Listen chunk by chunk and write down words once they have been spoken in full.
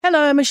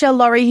Hello, Michelle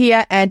Laurie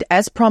here, and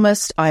as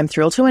promised, I am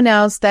thrilled to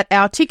announce that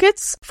our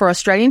tickets for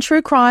Australian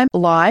True Crime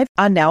Live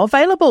are now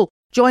available.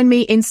 Join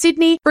me in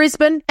Sydney,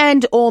 Brisbane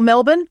and or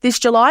Melbourne this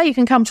July. You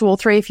can come to all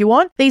three if you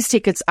want. These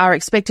tickets are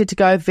expected to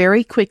go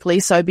very quickly,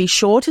 so be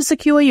sure to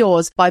secure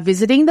yours by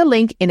visiting the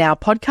link in our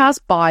podcast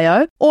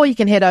bio, or you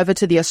can head over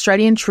to the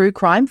Australian True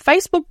Crime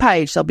Facebook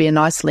page. There'll be a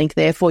nice link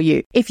there for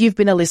you. If you've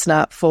been a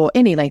listener for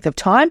any length of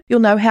time,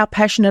 you'll know how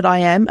passionate I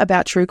am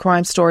about true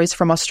crime stories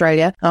from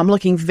Australia. I'm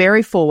looking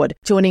very forward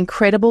to an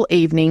incredible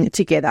evening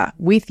together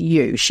with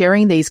you,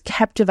 sharing these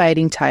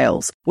captivating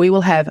tales. We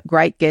will have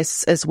great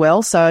guests as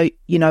well, so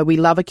you know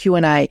we love a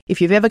Q&A. If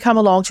you've ever come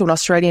along to an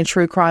Australian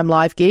True Crime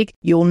Live gig,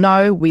 you'll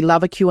know we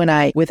love a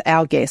Q&A with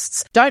our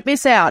guests. Don't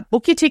miss out.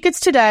 Book your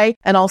tickets today,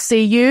 and I'll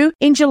see you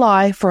in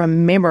July for a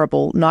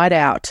memorable night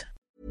out.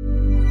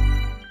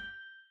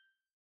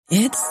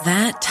 It's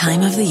that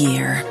time of the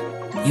year.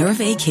 Your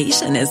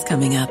vacation is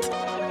coming up.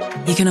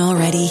 You can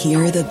already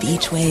hear the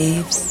beach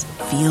waves,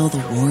 feel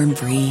the warm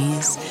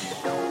breeze,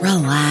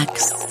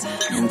 relax,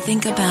 and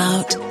think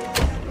about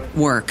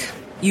work.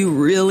 You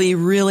really,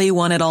 really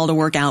want it all to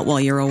work out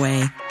while you're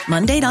away.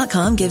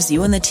 Monday.com gives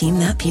you and the team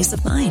that peace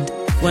of mind.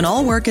 When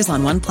all work is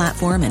on one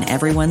platform and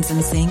everyone's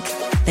in sync,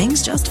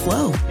 things just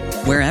flow.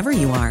 Wherever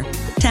you are,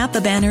 tap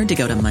the banner to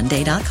go to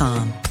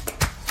Monday.com.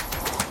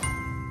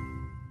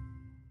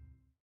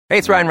 Hey,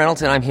 it's Ryan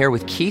Reynolds, and I'm here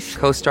with Keith,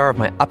 co-star of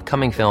my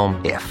upcoming film,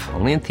 If,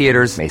 only in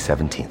theaters May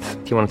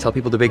 17th. Do you want to tell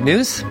people the big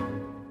news?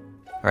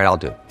 All right, I'll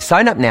do it.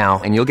 Sign up now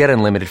and you'll get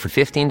unlimited for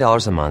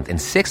 $15 a month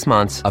and 6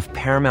 months of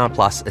Paramount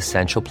Plus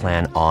Essential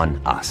Plan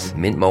on us.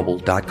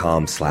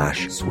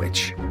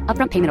 MintMobile.com/switch.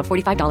 Upfront payment of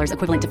 $45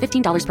 equivalent to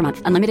 $15 per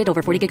month. Unlimited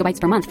over 40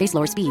 gigabytes per month. Face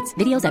lower speeds.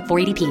 Videos at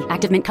 480p.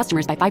 Active Mint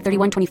customers by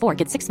 531.24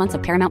 get 6 months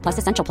of Paramount Plus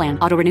Essential Plan.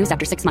 Auto renews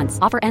after 6 months.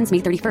 Offer ends May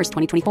 31st,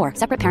 2024.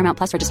 Separate Paramount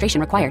Plus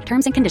registration required.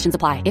 Terms and conditions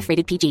apply if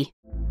rated PG.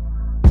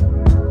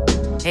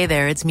 Hey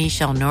there, it's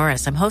Michelle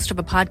Norris. I'm host of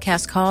a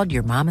podcast called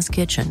Your Mama's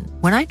Kitchen.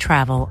 When I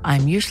travel,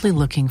 I'm usually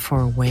looking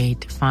for a way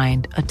to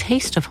find a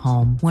taste of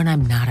home when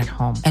I'm not at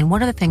home. And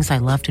one of the things I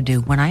love to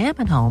do when I am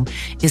at home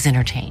is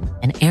entertain.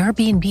 And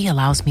Airbnb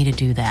allows me to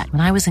do that.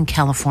 When I was in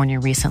California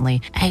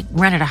recently, I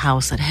rented a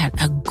house that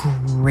had a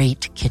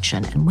great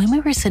kitchen. And when we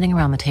were sitting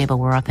around the table,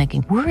 we were all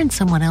thinking, we're in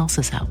someone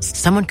else's house.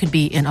 Someone could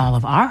be in all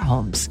of our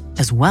homes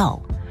as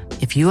well.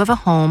 If you have a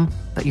home,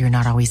 but you're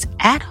not always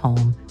at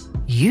home,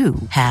 you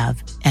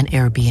have an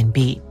Airbnb.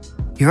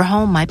 Your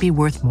home might be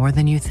worth more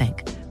than you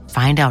think.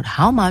 Find out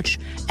how much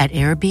at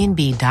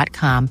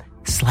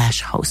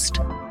airbnb.com/host.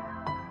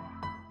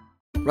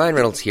 Ryan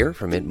Reynolds here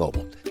from Mint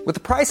Mobile. With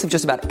the price of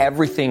just about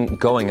everything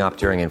going up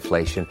during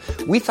inflation,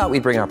 we thought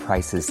we'd bring our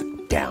prices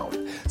down.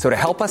 So to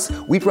help us,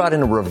 we brought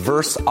in a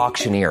reverse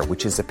auctioneer,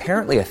 which is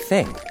apparently a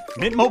thing.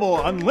 Mint Mobile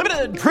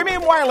Unlimited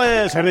Premium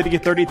Wireless. How to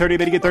get 30, 30,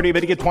 how to get 30, how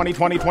to get 20,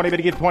 20, 20, how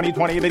to get 20,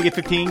 20, how to get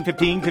 15,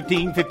 15,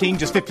 15, 15,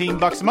 just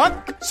 $15 a month?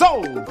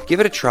 Sold!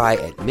 Give it a try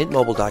at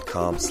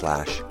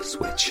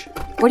mintmobile.com/switch.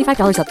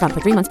 $45 up front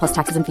for 3 months plus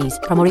taxes and fees.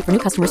 Promo rate for new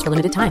customers for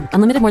limited time.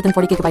 Unlimited more than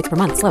 40 gigabytes per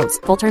month. Slows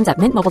full terms at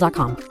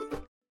mintmobile.com.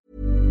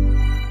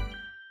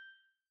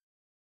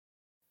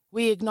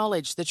 We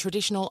acknowledge the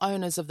traditional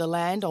owners of the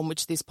land on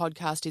which this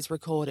podcast is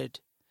recorded.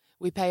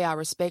 We pay our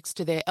respects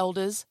to their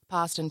elders,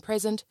 past and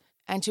present,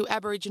 and to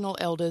Aboriginal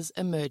elders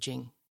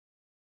emerging.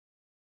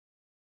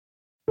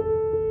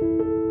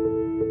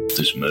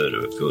 This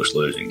murder, of course,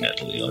 losing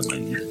Natalie, I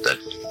mean, that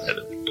had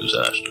a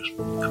disastrous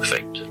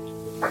effect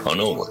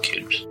on all the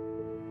kids.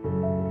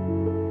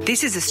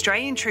 This is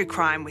Australian True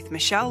Crime with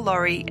Michelle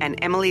Laurie and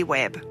Emily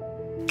Webb.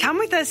 Come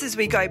with us as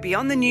we go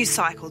beyond the news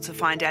cycle to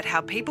find out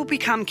how people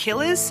become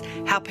killers,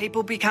 how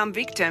people become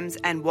victims,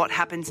 and what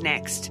happens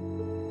next.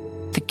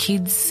 The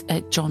kids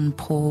at John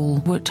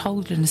Paul were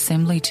told at an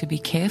assembly to be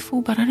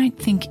careful, but I don't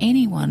think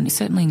anyone,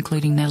 certainly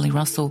including Natalie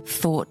Russell,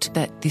 thought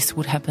that this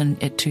would happen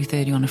at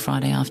 2:30 on a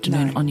Friday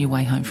afternoon on your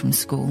way home from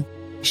school.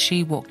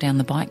 She walked down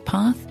the bike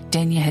path.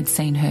 Dania had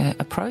seen her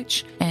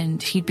approach,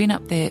 and he'd been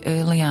up there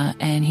earlier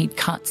and he'd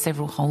cut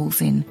several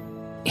holes in.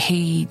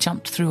 He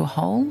jumped through a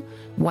hole,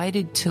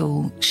 waited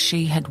till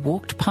she had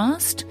walked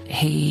past.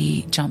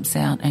 He jumps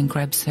out and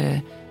grabs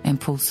her and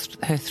pulls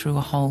her through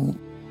a hole.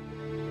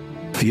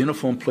 The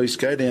uniformed police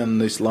go down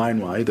this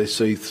laneway. They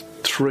see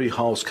 3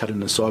 holes cut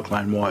in the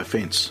cyclone wire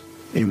fence.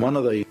 In one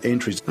of the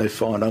entries, they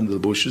find under the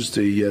bushes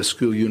the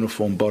school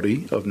uniform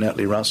body of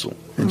Natalie Russell.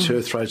 And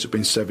her throats have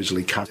been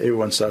savagely cut.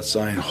 Everyone starts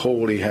saying,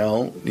 holy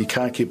hell, you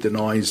can't keep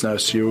denying there's no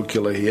serial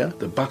killer here.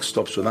 The buck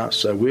stops with us,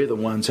 so we're the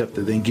ones who have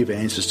to then give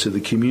answers to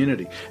the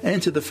community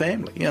and to the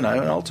family, you know,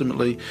 and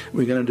ultimately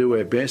we're going to do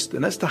our best.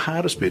 And that's the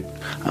hardest bit.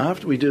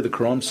 After we do the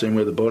crime scene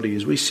where the body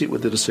is, we sit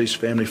with the deceased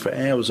family for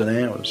hours and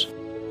hours.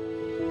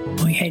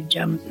 We had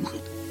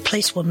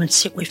policewomen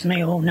sit with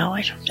me all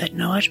night, that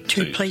night.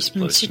 2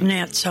 policemen sitting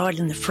outside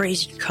in the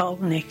freezing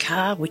cold in their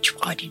car, which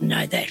I didn't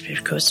know that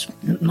because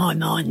my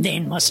mind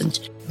then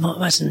wasn't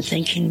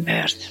thinking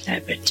about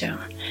that. But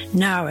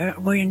no,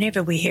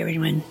 whenever we hear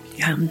anyone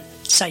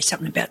say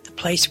something about the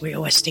police, we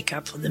always stick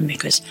up for them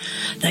because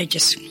they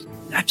just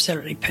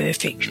absolutely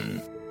perfect.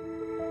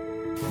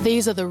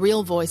 These are the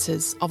real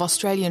voices of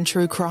Australian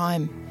true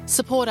crime.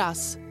 Support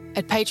us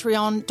at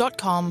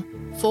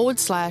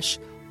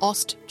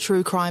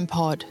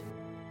patreon.com/AustTrueCrimePod.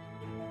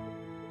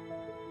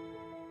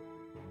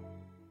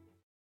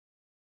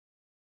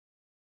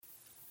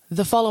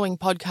 The following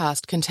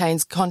podcast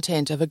contains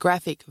content of a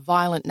graphic,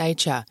 violent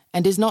nature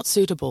and is not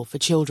suitable for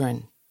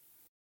children.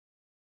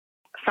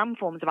 Some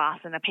forms of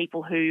arson are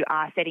people who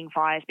are setting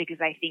fires because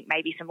they think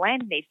maybe some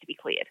land needs to be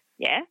cleared.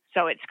 Yeah,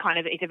 so it's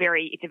a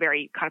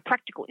very kind of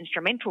practical,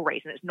 instrumental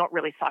reason. It's not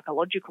really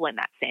psychological in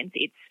that sense.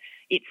 It's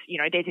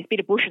there's this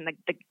bit of bush and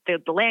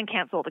the land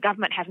council or the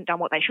government hasn't done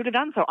what they should have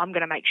done, so I'm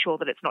going to make sure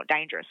that it's not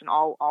dangerous and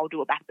I'll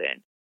do a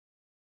backburn.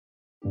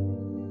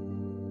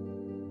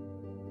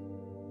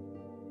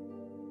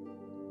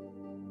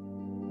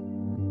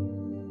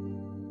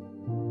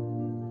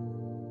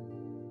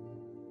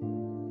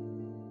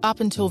 Up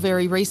until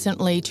very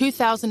recently,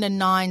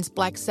 2009's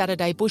Black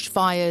Saturday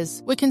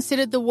bushfires were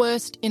considered the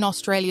worst in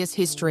Australia's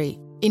history.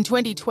 In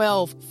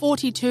 2012,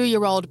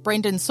 42-year-old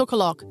Brendan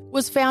Sukalock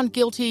was found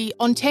guilty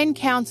on 10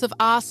 counts of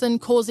arson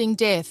causing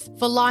death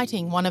for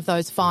lighting one of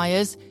those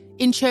fires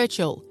in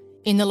Churchill,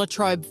 in the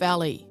Latrobe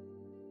Valley.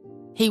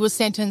 He was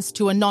sentenced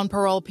to a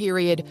non-parole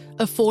period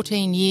of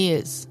 14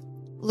 years.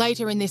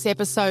 Later in this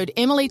episode,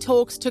 Emily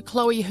talks to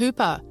Chloe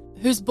Hooper,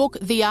 whose book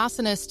The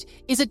Arsonist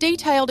is a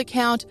detailed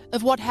account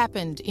of what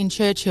happened in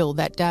Churchill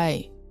that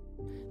day.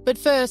 But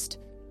first,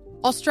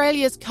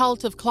 Australia's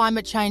cult of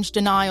climate change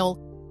denial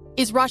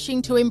is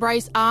rushing to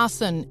embrace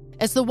arson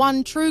as the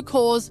one true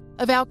cause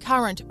of our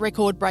current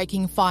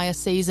record-breaking fire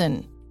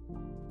season.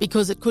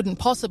 Because it couldn't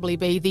possibly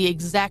be the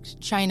exact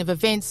chain of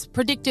events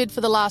predicted for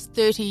the last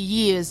 30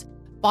 years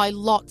by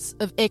lots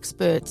of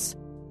experts,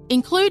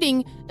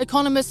 including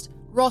economist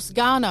Ross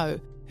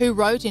Garnaut, who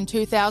wrote in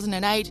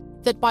 2008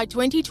 that by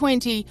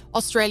 2020,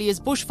 Australia's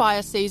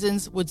bushfire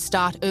seasons would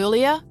start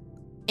earlier,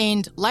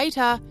 end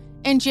later,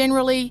 and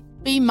generally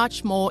be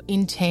much more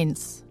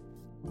intense.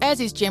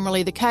 As is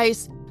generally the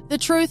case, the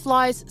truth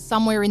lies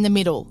somewhere in the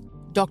middle.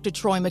 Dr.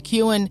 Troy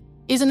McEwen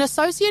is an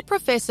associate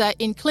professor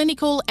in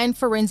clinical and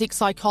forensic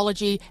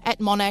psychology at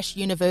Monash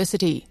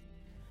University.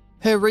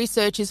 Her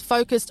research is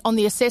focused on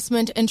the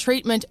assessment and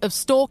treatment of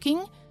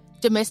stalking,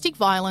 domestic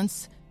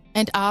violence,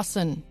 and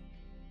arson.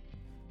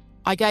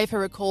 I gave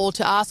her a call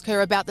to ask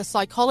her about the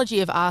psychology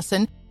of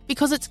arson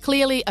because it's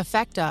clearly a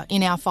factor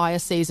in our fire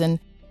season.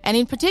 And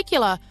in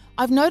particular,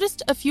 I've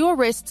noticed a few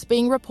arrests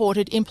being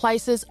reported in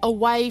places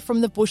away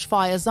from the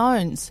bushfire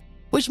zones,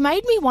 which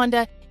made me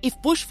wonder if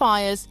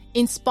bushfires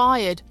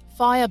inspired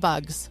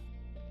firebugs.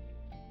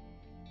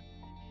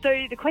 So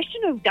the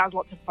question of does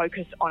lots of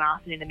focus on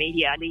arson in the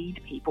media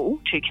lead people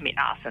to commit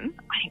arson?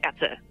 I think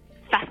that's a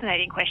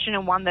fascinating question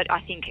and one that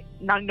I think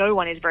no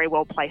one is very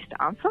well placed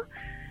to answer.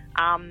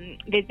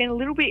 There's been a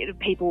little bit of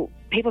people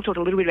talked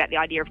a little bit about the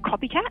idea of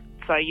copycat.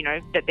 So,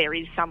 that there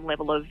is some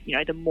level of,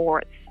 the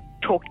more it's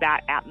talked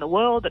about out in the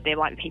world, that there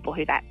might be people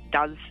who that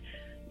does,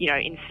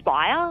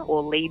 inspire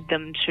or lead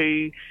them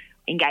to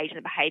engage in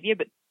the behaviour.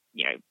 But,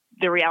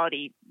 the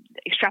reality,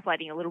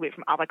 extrapolating a little bit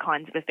from other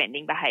kinds of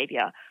offending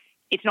behaviour,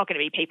 it's not going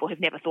to be people who've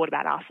never thought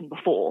about arson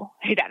before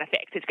who that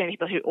affects. It's going to be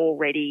people who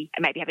already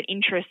maybe have an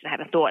interest and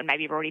have a thought and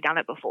maybe have already done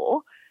it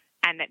before.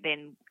 And that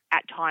then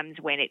at times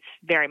when it's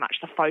very much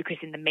the focus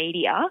in the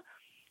media,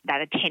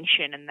 that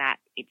attention and that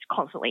it's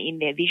constantly in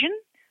their vision,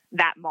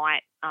 that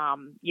might,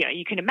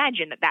 you can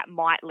imagine that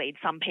might lead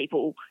some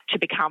people to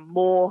become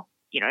more,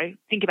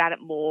 think about it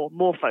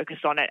more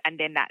focused on it, and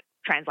then that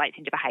translates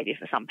into behaviour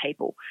for some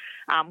people.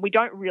 We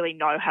don't really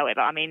know,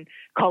 however. I mean,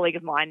 a colleague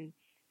of mine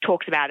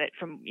talks about it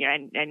from,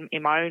 and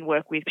in my own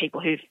work with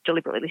people who've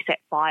deliberately set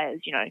fires,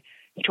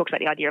 he talks about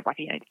the idea of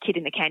the kid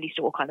in the candy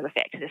store kind of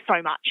effect. There's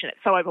so much and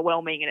it's so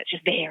overwhelming and it's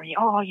just there and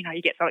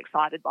you get so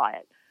excited by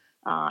it.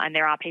 And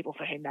there are people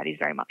for whom that is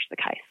very much the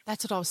case.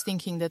 That's what I was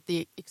thinking, that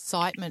the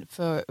excitement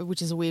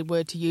which is a weird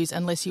word to use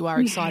unless you are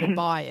excited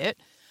by it.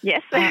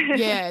 Yes.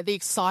 The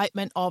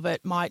excitement of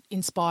it might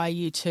inspire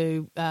you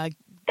to get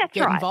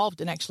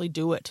involved and actually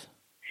do it.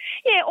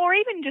 Yeah, or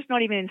even just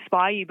not even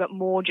inspire you, but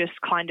more just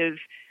kind of,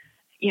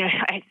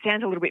 it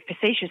sounds a little bit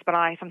facetious, but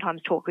I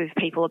sometimes talk with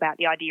people about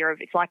the idea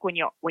of it's like when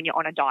you're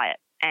on a diet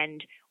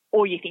and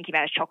all you're thinking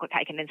about is chocolate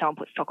cake and then someone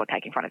puts chocolate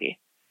cake in front of you.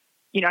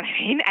 You know what I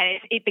mean? And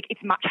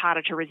it's much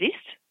harder to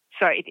resist.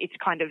 So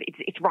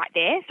it's right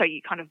there. So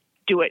you kind of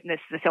do it and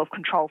the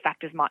self-control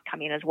factors might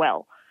come in as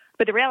well.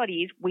 But the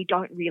reality is we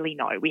don't really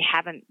know. We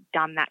haven't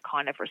done that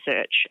kind of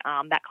research.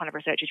 That kind of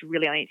research is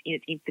really only in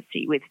its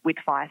infancy with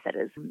fire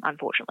setters,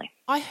 unfortunately.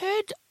 I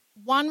heard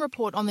one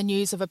report on the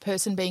news of a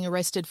person being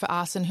arrested for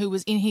arson who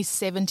was in his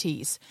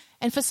 70s.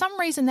 And for some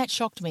reason that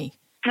shocked me.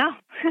 Oh.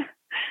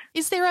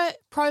 Is there a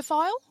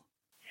profile?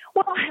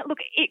 Well, look,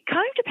 it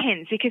kind of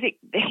depends because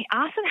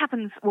arson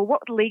happens, well,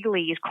 what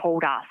legally is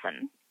called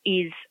arson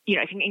is,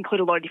 it can include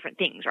a lot of different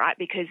things, right?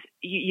 Because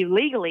you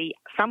legally,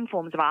 some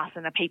forms of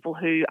arson are people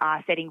who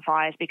are setting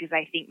fires because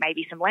they think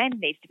maybe some land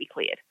needs to be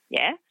cleared.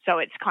 Yeah. So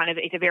it's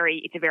a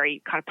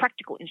very kind of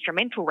practical,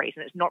 instrumental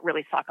reason. It's not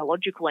really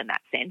psychological in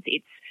that sense.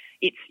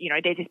 it's,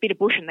 there's this bit of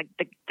bush and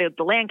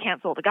the land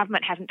council or the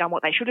government hasn't done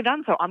what they should have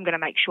done, so I'm going to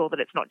make sure that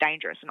it's not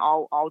dangerous and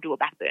I'll do a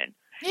backburn.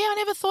 Yeah, I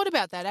never thought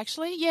about that,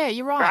 actually. Yeah,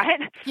 you're right.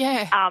 Right?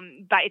 Yeah.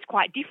 But it's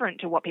quite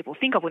different to what people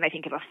think of when they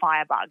think of a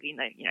firebug in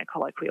the,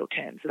 colloquial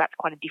terms. So that's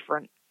quite a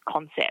different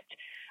concept.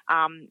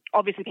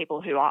 Obviously,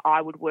 people who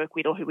I would work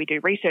with or who we do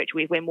research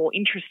with, we're more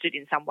interested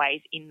in some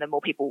ways in the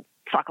more people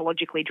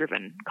psychologically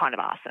driven kind of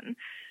arson.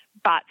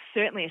 But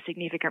certainly a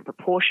significant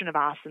proportion of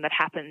arson that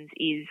happens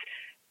is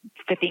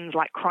for things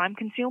like crime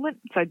concealment,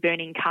 so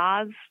burning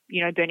cars,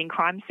 burning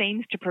crime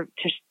scenes to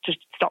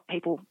stop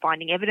people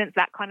finding evidence,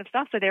 that kind of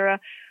stuff. So there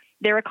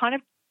are kind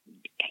of,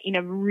 in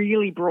a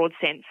really broad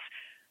sense,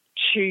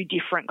 two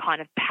different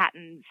kind of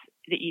patterns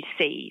that you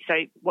see. So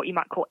what you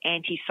might call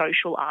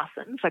antisocial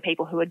arson, so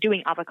people who are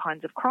doing other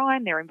kinds of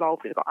crime, they're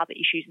involved, they've got other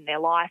issues in their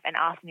life, and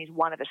arson is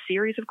one of a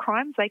series of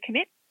crimes they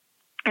commit.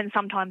 And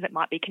sometimes it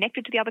might be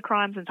connected to the other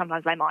crimes, and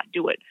sometimes they might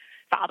do it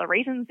for other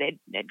reasons.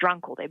 They're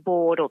drunk, or they're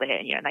bored, or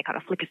they kind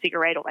of flick a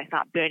cigarette, or they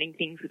start burning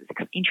things because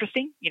it's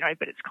interesting,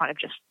 but it's kind of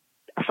just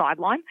a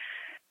sideline.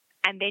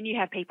 And then you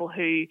have people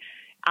who,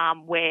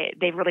 where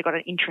they've really got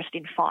an interest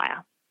in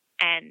fire,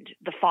 and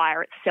the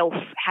fire itself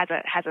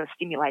has a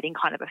stimulating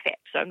kind of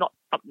effect. So I'm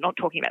not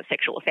talking about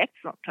sexual effects,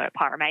 not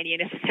pyromania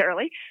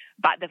necessarily,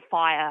 but the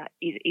fire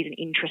is an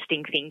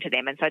interesting thing to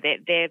them, and so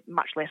they're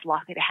much less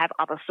likely to have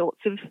other sorts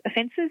of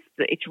offences.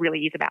 It really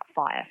is about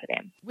fire for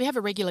them. We have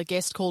a regular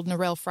guest called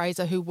Narelle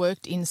Fraser who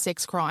worked in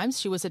sex crimes.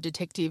 She was a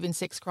detective in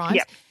sex crimes.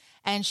 Yep.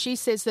 And she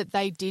says that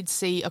they did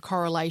see a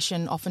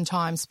correlation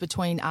oftentimes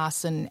between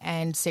arson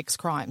and sex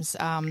crimes,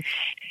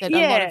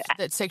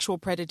 that sexual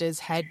predators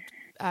had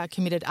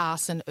committed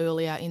arson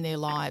earlier in their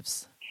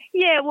lives.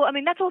 Yeah, well, I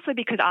mean, that's also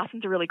because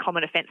arson's a really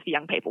common offence for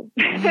young people.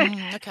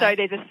 Okay. So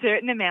there's a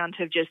certain amount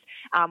of just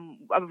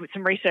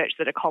some research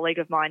that a colleague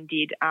of mine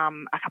did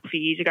a couple of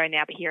years ago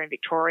now, but here in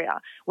Victoria,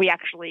 we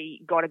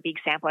actually got a big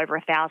sample, over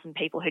 1,000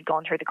 people who'd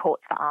gone through the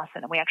courts for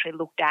arson, and we actually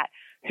looked at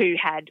who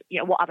had,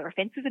 what other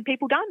offences had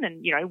people done,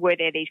 and, were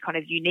there these kind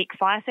of unique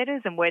fire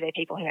setters, and were there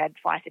people who had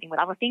fire setting with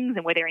other things,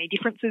 and were there any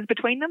differences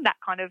between them, that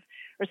kind of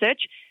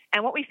research.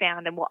 And what we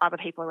found, and what other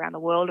people around the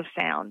world have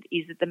found,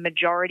 is that the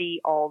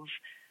majority of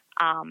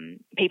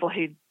people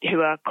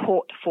who are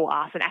caught for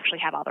arson actually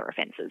have other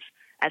offences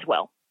as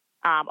well,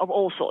 of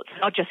all sorts,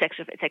 not just sex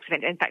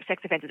offences. In fact,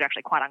 sex offences are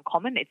actually quite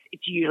uncommon.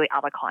 It's usually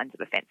other kinds of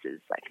offences,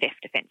 like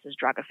theft offences,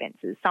 drug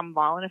offences, some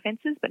violent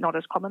offences, but not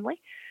as commonly.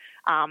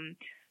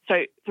 So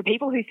for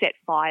people who set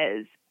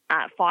fires,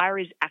 fire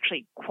is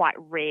actually quite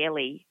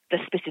rarely the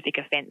specific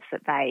offence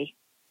that they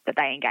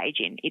engage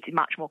in. It's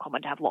much more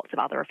common to have lots of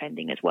other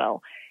offending as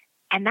well.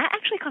 And that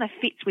actually kind of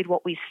fits with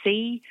what we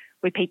see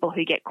with people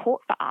who get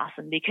caught for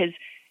arson, because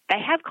they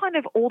have kind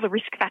of all the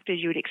risk factors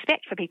you would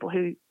expect for people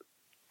who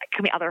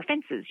commit other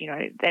offences.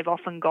 They've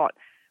often got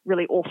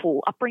really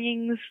awful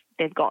upbringings.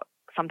 They've got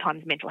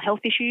sometimes mental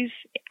health issues,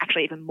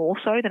 actually even more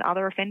so than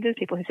other offenders.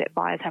 People who set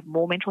fires have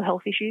more mental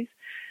health issues.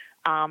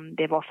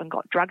 They've often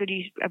got drug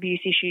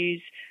abuse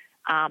issues.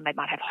 They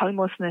might have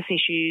homelessness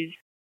issues,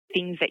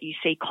 things that you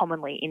see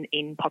commonly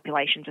in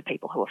populations of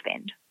people who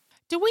offend.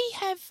 Do we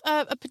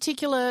have a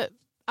particular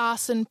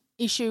arson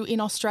issue in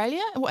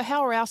Australia?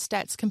 How are our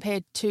stats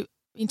compared to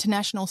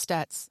international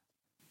stats?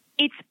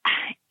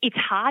 It's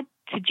hard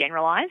to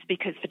generalise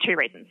because for two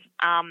reasons.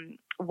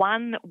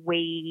 One,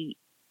 we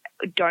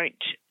don't.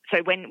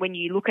 So when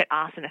you look at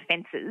arson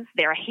offences,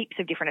 there are heaps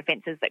of different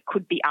offences that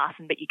could be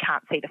arson, but you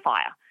can't see the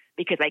fire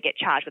because they get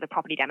charged with a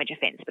property damage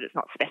offence, but it's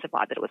not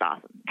specified that it was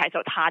arson. Okay, so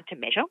it's hard to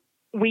measure.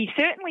 We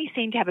certainly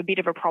seem to have a bit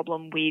of a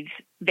problem with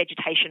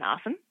vegetation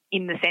arson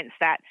in the sense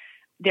that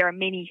there are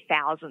many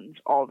thousands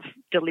of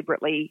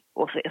deliberately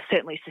or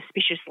certainly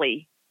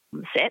suspiciously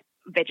set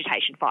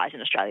vegetation fires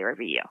in Australia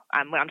every year.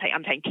 I'm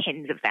saying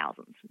tens of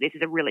thousands. This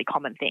is a really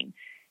common thing.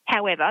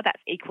 However,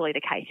 that's equally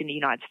the case in the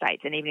United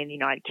States and even in the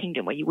United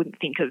Kingdom, where you wouldn't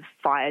think of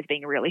fires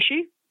being a real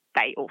issue.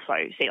 They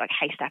also see like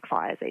haystack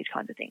fires, these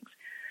kinds of things.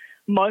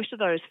 Most of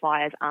those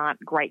fires aren't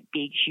great,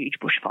 big, huge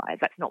bushfires.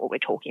 That's not what we're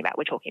talking about.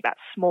 We're talking about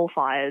small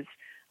fires,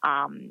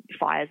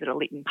 fires that are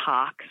lit in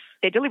parks.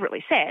 They're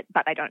deliberately set,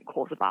 but they don't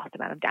cause a vast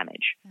amount of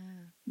damage.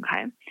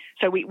 Okay,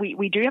 so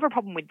we do have a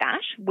problem with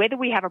that. Whether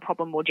we have a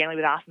problem more generally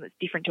with arson that's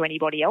different to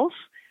anybody else,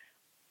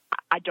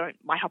 I don't.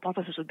 My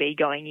hypothesis would be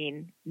going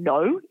in,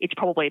 no, it's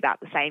probably about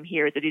the same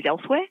here as it is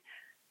elsewhere.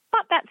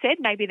 But that said,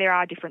 maybe there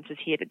are differences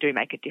here that do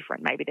make it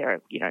different. Maybe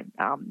there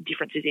are,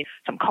 differences in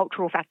some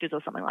cultural factors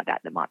or something like that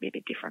that might be a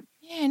bit different.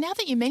 Yeah, now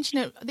that you mention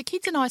it, the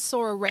kids and I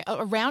saw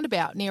a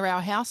roundabout near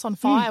our house on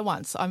fire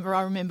once. I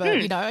remember,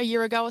 a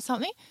year ago or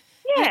something.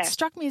 Yeah. And it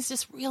struck me as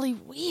just really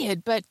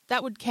weird, but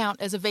that would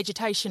count as a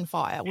vegetation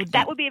fire, wouldn't it?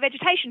 That would be a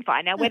vegetation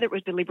fire. Now, whether it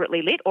was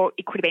deliberately lit or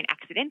it could have been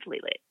accidentally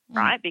lit,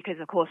 right? Because,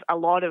 of course, a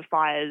lot of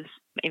fires,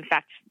 in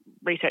fact,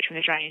 research from the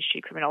Australian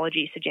Institute of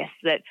Criminology suggests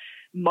that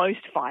most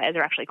fires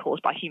are actually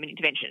caused by human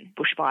intervention.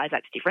 Bushfires,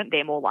 that's different.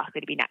 They're more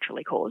likely to be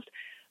naturally caused.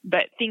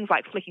 But things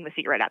like flicking the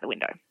cigarette out the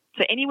window.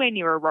 So anywhere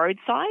near a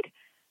roadside,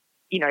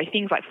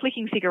 things like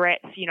flicking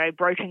cigarettes,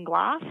 broken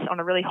glass on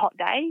a really hot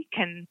day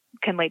can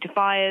lead to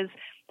fires.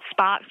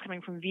 sparks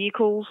coming from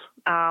vehicles.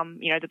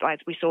 As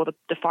we saw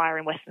the fire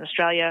in Western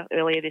Australia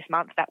earlier this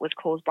month, that was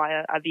caused by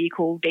a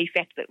vehicle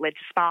defect that led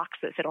to sparks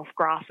that set off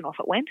grass and off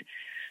it went.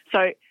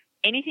 So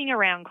anything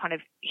around kind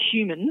of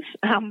humans,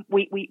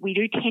 we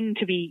do tend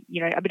to be,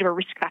 a bit of a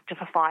risk factor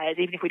for fires,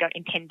 even if we don't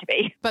intend to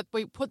be. But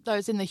we put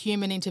those in the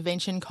human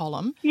intervention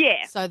column.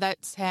 Yeah. So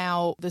that's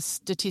how the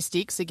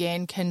statistics,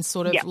 again, can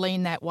sort of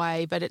lean that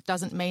way, but it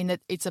doesn't mean that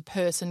it's a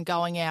person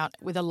going out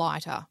with a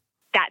lighter.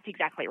 That's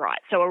exactly right.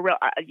 So,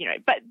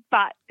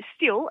 but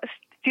still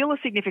a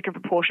significant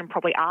proportion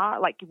probably are,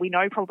 like we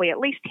know probably at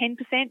least 10%,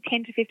 10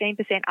 to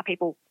 15% are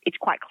people, it's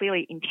quite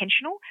clearly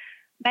intentional.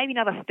 Maybe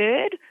another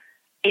third,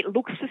 it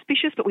looks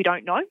suspicious, but we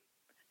don't know.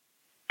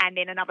 And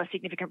then another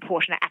significant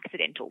proportion are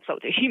accidental. So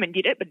it's a human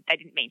did it, but they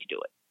didn't mean to do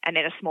it. And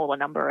then a smaller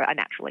number are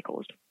naturally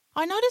caused.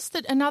 I noticed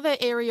that another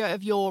area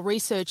of your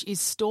research is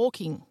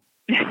stalking.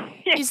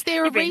 Is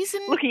there a reason?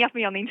 Looking up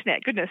me on the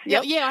internet, goodness.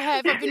 Yep. Yeah, I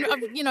have. I've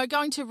been,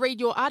 going to read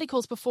your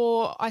articles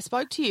before I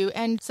spoke to you,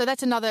 and so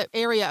that's another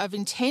area of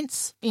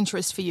intense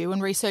interest for you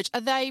and research.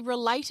 Are they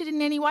related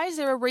in any way? Is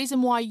there a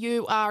reason why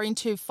you are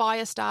into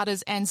fire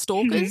starters and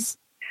stalkers?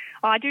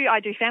 Mm-hmm. I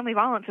do family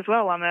violence as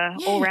well. I'm a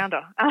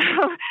all-rounder.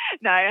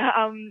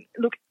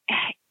 Look,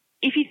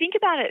 if you think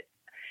about it,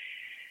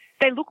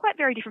 they look like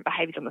very different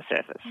behaviours on the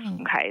surface,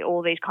 okay,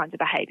 all these kinds of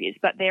behaviours,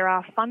 but there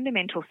are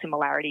fundamental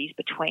similarities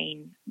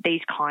between these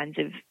kinds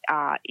of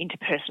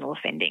interpersonal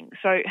offending.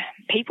 So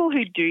people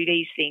who do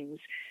these things,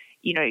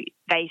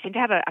 they seem to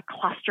have a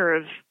cluster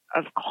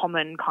of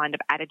common kind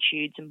of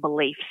attitudes and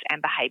beliefs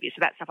and behaviours.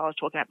 So that stuff I was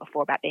talking about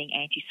before about being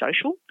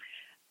antisocial.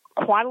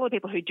 Quite a lot of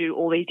people who do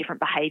all these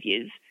different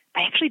behaviours,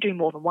 they actually do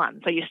more than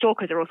one. So your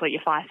stalkers are also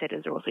your fire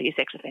setters, are also your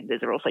sex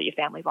offenders, are also your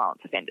family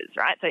violence offenders,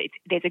 right? So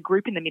there's a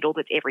group in the middle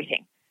that's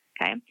everything.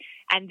 Okay.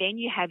 And then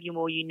you have your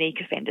more unique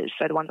offenders.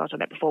 So the ones I was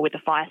talking about before with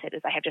the fire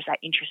setters, they have just that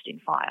interest in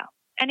fire.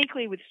 And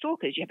equally with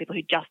stalkers, you have people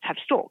who just have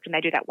stalked and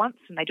they do that once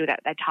and they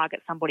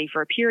target somebody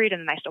for a period and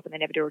then they stop and they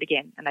never do it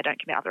again and they don't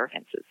commit other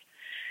offences.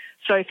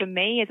 So for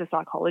me as a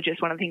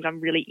psychologist, one of the things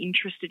I'm really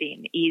interested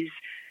in is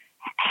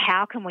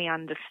how can we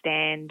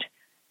understand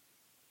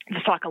the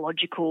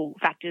psychological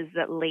factors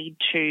that lead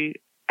to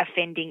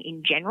offending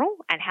in general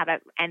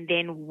and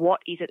then what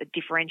is it that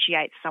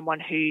differentiates someone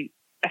who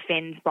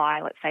offends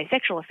by, let's say,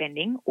 sexual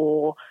offending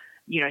or,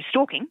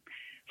 stalking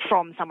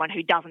from someone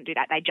who doesn't do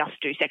that. They just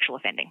do sexual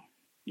offending.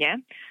 Yeah.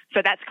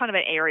 So that's kind of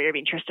an area of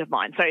interest of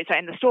mine.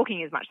 And the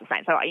stalking is much the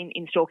same. So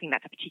in stalking,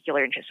 that's a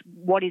particular interest.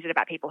 What is it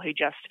about people who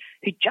just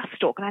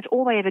stalk? And that's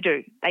all they ever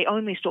do. They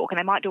only stalk and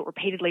they might do it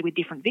repeatedly with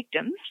different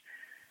victims,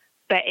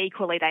 but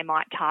equally they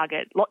might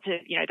target lots of,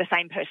 the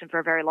same person for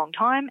a very long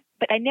time,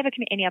 but they never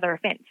commit any other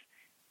offence.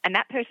 And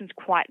that person's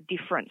quite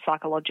different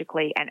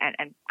psychologically and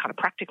kind of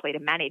practically to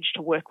manage,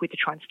 to work with, to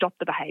try and stop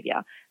the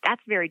behaviour.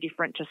 That's very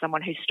different to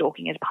someone who's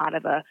stalking as part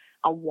of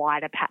a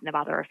wider pattern of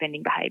other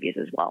offending behaviours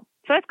as well.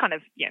 So that's kind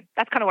of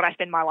what I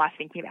spend my life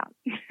thinking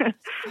about.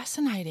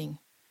 Fascinating.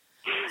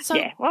 So,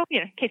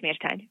 keeps me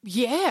entertained.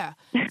 Yeah.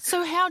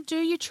 So how do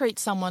you treat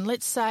someone?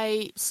 Let's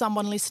say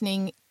someone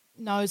listening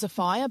knows a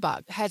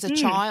firebug, has a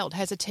child,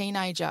 has a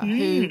teenager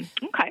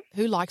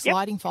who likes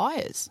lighting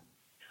fires.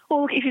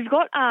 Well, if you've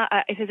got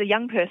if there's a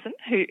young person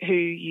who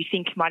you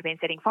think might have been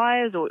setting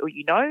fires or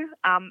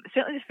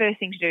certainly the first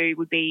thing to do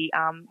would be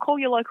call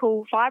your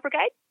local fire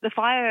brigade. The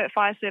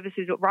fire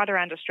services right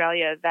around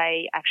Australia,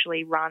 they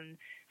actually run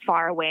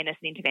fire awareness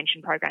and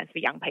intervention programs for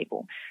young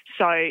people.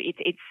 So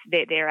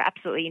there are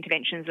absolutely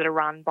interventions that are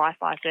run by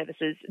fire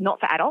services,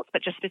 not for adults,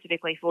 but just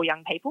specifically for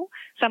young people.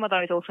 Some of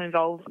those also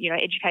involve,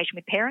 education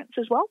with parents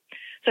as well.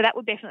 So that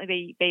would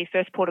definitely be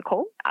first port of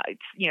call.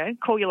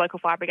 Call your local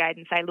fire brigade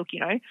and say, look,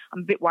 I'm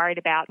a bit worried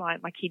about my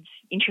kid's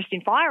interest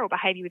in fire or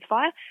behaviour with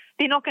fire.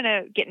 They're not going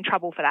to get in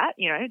trouble for that.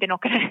 They're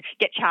not going to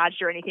get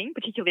charged or anything,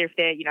 particularly if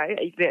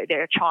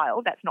they're a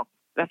child. That's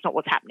not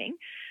what's happening.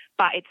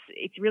 But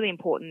it's really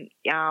important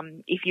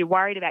if you're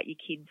worried about your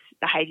kids'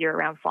 behaviour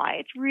around fire,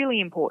 it's really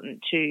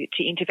important to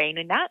intervene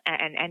in that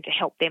and to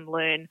help them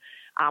learn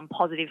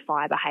positive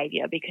fire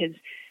behaviour, because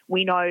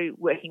we know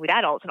working with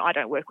adults, and I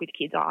don't work with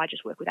kids, I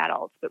just work with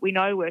adults, but we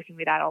know working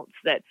with adults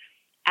that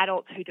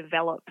adults who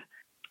develop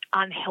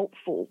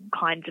unhelpful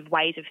kinds of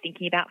ways of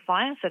thinking about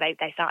fire, so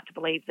they start to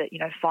believe that,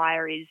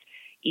 fire is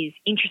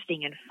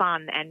interesting and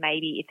fun and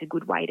maybe it's a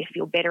good way to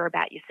feel better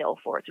about yourself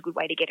or it's a good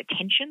way to get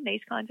attention, these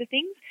kinds of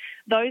things.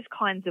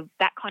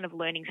 That kind of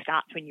learning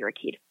starts when you're a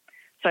kid.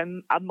 So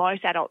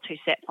most adults who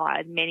set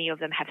fires, many of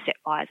them have set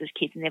fires as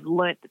kids and they've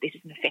learnt that this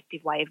is an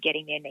effective way of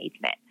getting their needs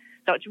met.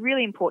 So it's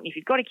really important if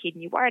you've got a kid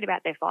and you're worried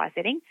about their fire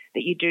setting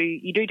that you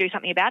do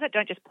something about it.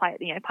 Don't just play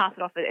it, pass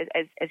it off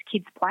as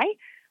kids play.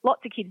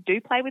 Lots of kids do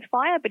play with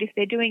fire, but if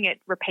they're doing it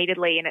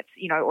repeatedly and it's,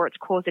 or it's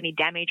caused any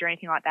damage or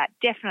anything like that,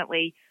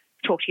 definitely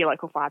talk to your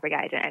local fire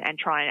brigade and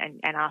try and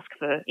ask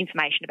for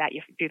information about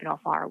your juvenile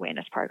fire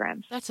awareness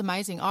programs. That's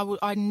amazing.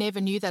 I never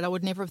knew that. I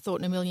would never have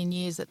thought in a million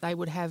years that they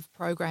would have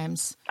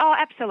programs. Oh,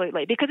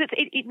 absolutely, because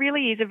it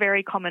really is a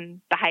very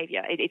common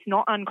behaviour. It's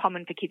not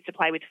uncommon for kids to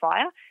play with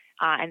fire.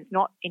 and it's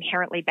not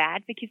inherently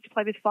bad for kids to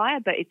play with fire,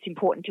 but it's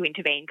important to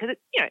intervene because,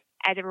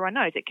 as everyone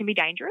knows, it can be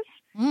dangerous.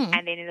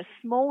 And then in a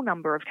small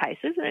number of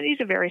cases, and it is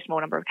a very small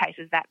number of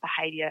cases, that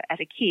behaviour as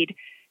a kid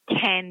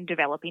can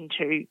develop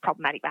into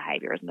problematic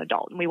behaviour as an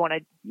adult. And we want to,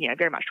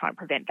 very much try and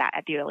prevent that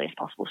at the earliest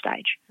possible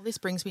stage. Well, this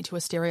brings me to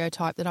a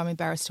stereotype that I'm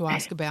embarrassed to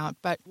ask about.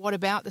 But what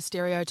about the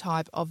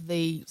stereotype of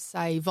the,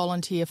 say,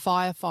 volunteer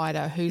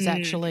firefighter who's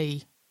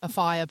actually a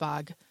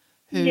firebug,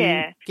 who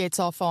gets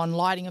off on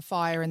lighting a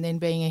fire and then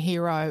being a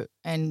hero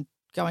and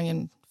going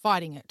and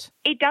fighting it?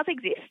 It does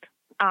exist.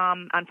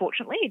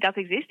 Unfortunately, it does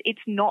exist. It's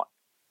not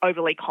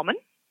overly common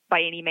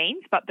by any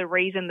means, but the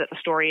reason that the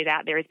story is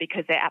out there is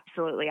because there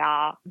absolutely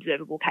are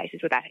observable cases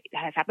where that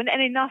has happened,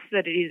 and enough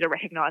that it is a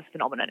recognised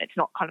phenomenon. It's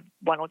not kind of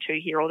one or two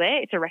here or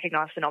there. It's a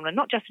recognised phenomenon,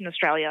 not just in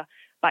Australia,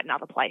 but in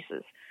other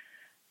places.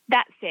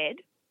 That said,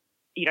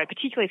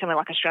 particularly somewhere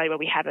like Australia where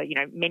we have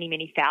many,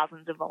 many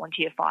thousands of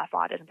volunteer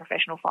firefighters and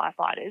professional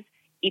firefighters,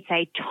 it's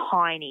a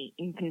tiny,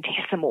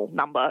 infinitesimal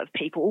number of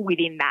people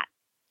within that,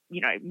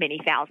 many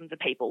thousands of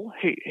people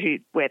who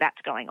where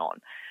that's going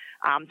on.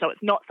 So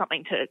it's not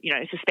something to,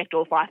 suspect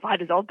all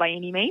firefighters of by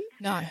any means.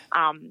 No.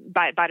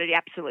 But it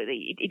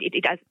absolutely,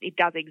 it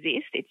does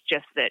exist. It's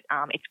just that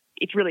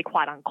it's really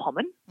quite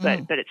uncommon,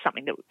 but it's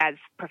something that as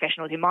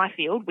professionals in my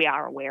field, we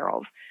are aware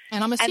of.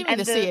 And I'm assuming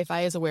the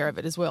CFA is aware of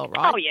it as well,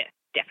 right? Oh, yeah,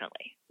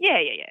 definitely. Yeah,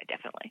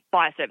 definitely.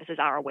 Fire services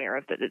are aware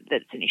of that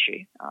it's an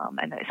issue,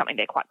 and it's something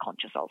they're quite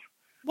conscious of.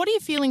 What are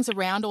your feelings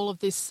around all of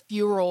this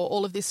furor,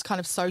 all of this kind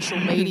of social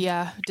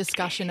media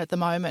discussion at the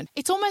moment?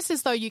 It's almost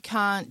as though you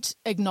can't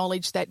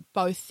acknowledge that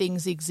both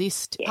things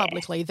exist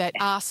publicly, that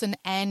arson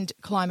and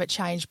climate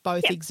change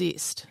both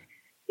exist.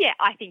 Yeah,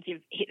 I think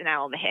you've hit the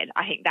nail on the head.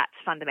 I think that's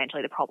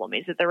fundamentally the problem,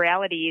 is that the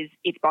reality is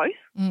it's both.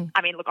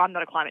 I mean, look, I'm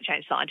not a climate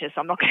change scientist,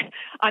 so I'm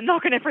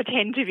not going to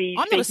pretend to be.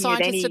 I'm not a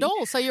scientist at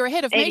all, so you're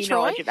ahead of me, Troy.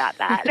 Knowledge about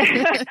that.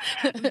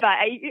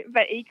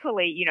 but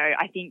equally,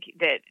 I think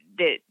that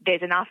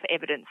there's enough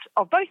evidence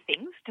of both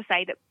things to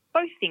say that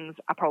both things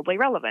are probably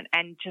relevant,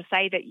 and to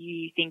say that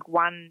you think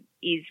one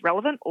is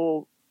relevant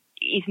or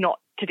is not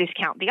to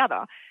discount the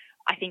other.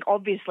 I think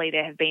obviously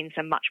there have been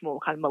some much more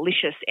kind of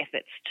malicious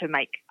efforts to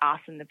make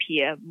arson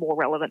appear more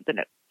relevant than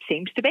it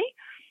seems to be.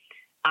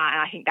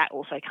 And I think that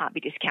also can't be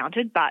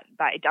discounted, but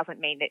it doesn't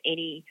mean that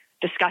any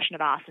discussion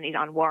of arson is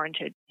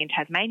unwarranted. In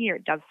Tasmania,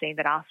 it does seem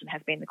that arson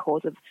has been the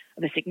cause of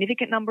a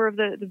significant number of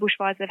the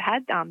bushfires they've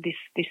had this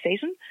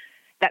season.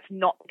 That's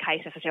not the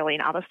case necessarily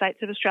in other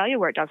states of Australia,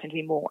 where it does tend to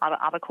be more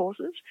other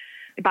causes.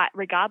 But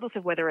regardless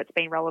of whether it's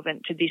been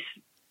relevant to this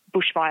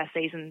bushfire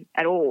season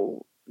at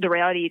all, the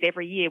reality is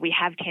every year we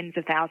have tens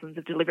of thousands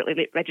of deliberately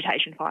lit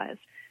vegetation fires.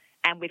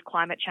 And with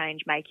climate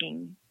change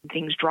making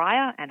things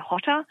drier and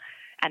hotter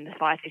and the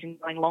fire season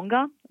going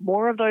longer,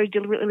 more of those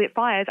deliberately lit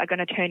fires are going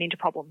to turn into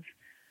problems.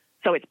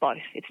 So it's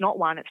both. It's not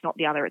one, it's not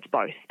the other, it's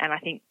both. And I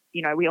think,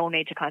 we all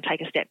need to kind of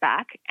take a step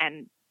back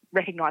and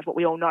recognise what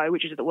we all know,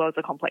 which is that the world's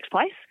a complex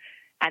place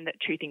and that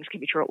two things can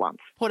be true at once.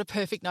 What a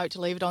perfect note to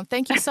leave it on.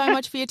 Thank you so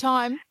much for your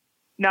time.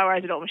 No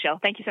worries at all, Michelle.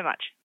 Thank you so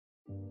much.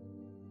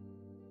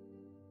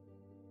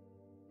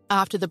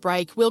 After the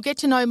break, we'll get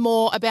to know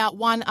more about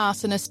one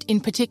arsonist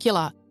in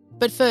particular.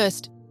 But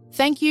first,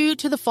 thank you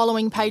to the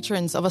following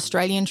patrons of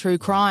Australian True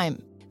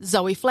Crime: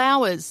 Zoe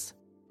Flowers,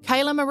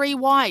 Kayla Marie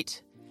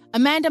White,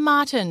 Amanda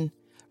Martin,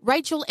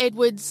 Rachel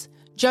Edwards,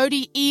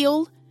 Jodie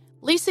Eel,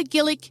 Lisa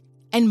Gillick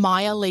and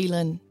Maya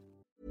Leland.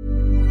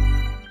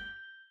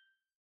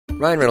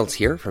 Ryan Reynolds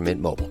here from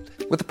Mint Mobile.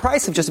 With the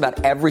price of just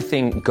about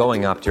everything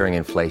going up during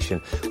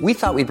inflation, we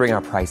thought we'd bring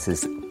our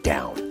prices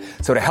down.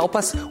 So to help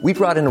us, we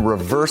brought in a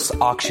reverse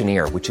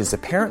auctioneer, which is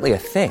apparently a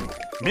thing.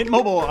 Mint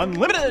Mobile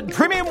Unlimited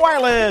Premium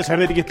Wireless. How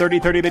to get 30,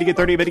 30, bit to get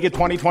 30, bit to get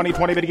 20, 20,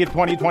 20, bit to get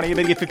 20, 20,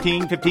 bit to get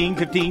 15, 15,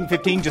 15,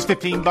 15, just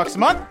 $15 a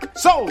month?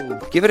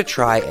 Sold! Give it a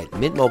try at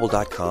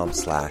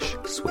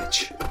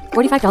mintmobile.com/switch.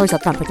 $45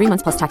 up front for 3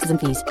 months plus taxes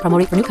and fees. Promo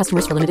rate for new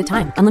customers for limited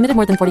time. Unlimited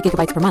more than 40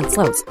 gigabytes per month.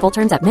 Slows full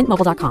terms at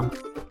mintmobile.com.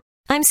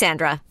 I'm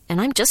Sandra, and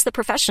I'm just the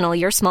professional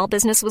your small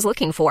business was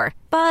looking for.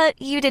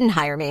 But you didn't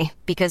hire me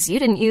because you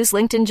didn't use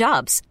LinkedIn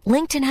Jobs.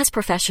 LinkedIn has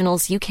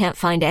professionals you can't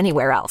find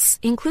anywhere else,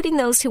 including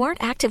those who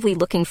aren't actively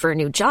looking for a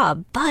new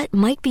job, but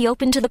might be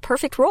open to the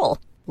perfect role,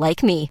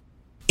 like me.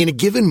 In a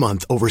given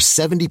month, over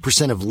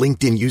 70% of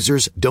LinkedIn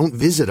users don't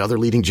visit other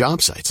leading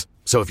job sites.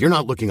 So if you're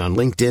not looking on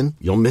LinkedIn,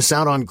 you'll miss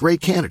out on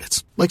great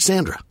candidates like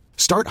Sandra.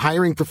 Start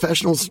hiring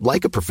professionals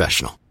like a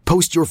professional.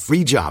 Post your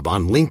free job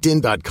on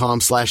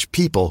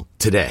linkedin.com/people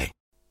today.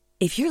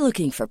 If you're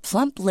looking for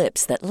plump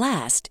lips that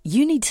last,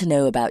 you need to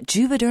know about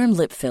Juvederm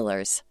lip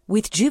fillers.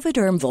 With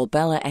Juvederm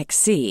Volbella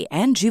XC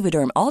and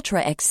Juvederm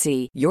Ultra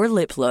XC, your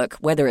lip look,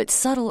 whether it's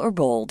subtle or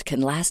bold, can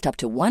last up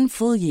to 1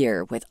 full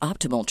year with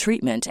optimal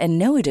treatment and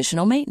no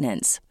additional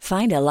maintenance.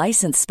 Find a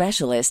licensed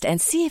specialist and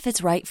see if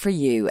it's right for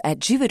you at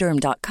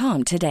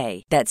Juvederm.com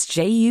today. That's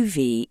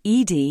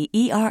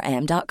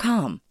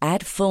JUVEDERM.com.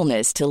 Add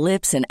fullness to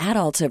lips in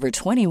adults over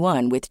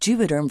 21 with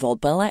Juvederm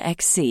Volbella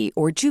XC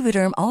or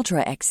Juvederm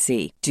Ultra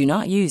XC. Do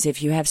not use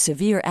if you have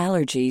severe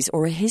allergies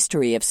or a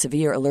history of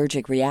severe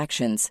allergic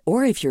reactions,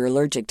 or if you're you're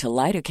allergic to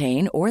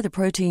lidocaine or the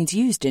proteins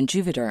used in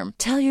Juvederm.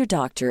 Tell your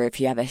doctor if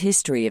you have a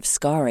history of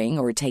scarring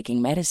or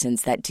taking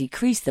medicines that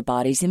decrease the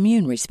body's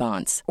immune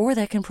response or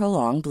that can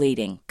prolong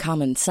bleeding.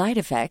 Common side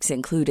effects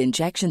include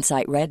injection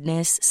site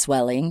redness,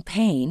 swelling,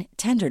 pain,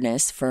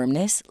 tenderness,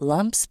 firmness,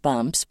 lumps,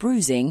 bumps,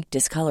 bruising,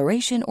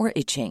 discoloration, or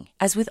itching.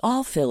 As with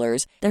all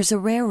fillers, there's a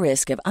rare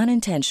risk of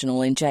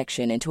unintentional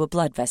injection into a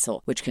blood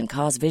vessel, which can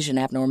cause vision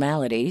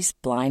abnormalities,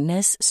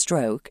 blindness,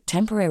 stroke,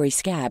 temporary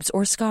scabs,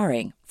 or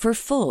scarring. For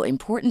full,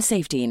 important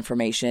safety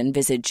information,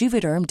 visit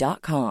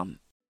Juvederm.com.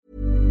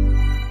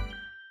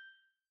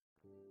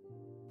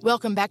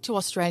 Welcome back to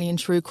Australian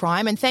True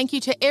Crime, and thank you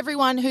to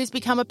everyone who's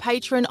become a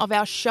patron of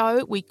our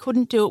show. We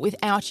couldn't do it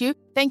without you.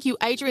 Thank you,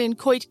 Adrian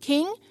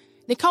Coit-King,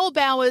 Nicole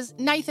Bowers,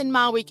 Nathan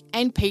Marwick,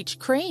 and Peach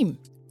Cream.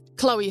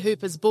 Chloe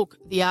Hooper's book,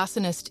 The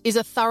Arsonist, is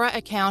a thorough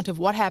account of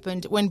what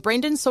happened when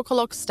Brendan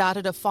Sukolock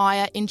started a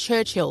fire in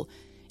Churchill,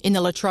 in the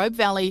Latrobe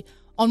Valley,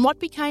 on what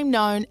became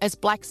known as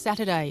Black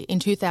Saturday in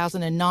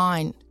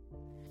 2009.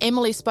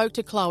 Emily spoke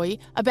to Chloe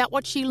about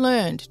what she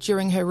learned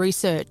during her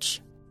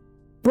research.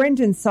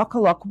 Brendan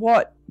Sukolock,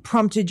 what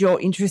prompted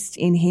your interest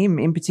in him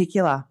in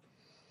particular?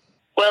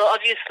 Well,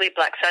 obviously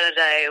Black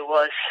Saturday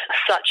was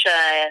such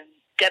a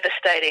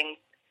devastating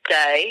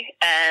day,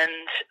 and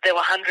there were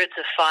hundreds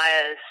of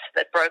fires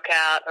that broke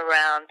out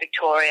around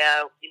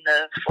Victoria in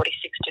the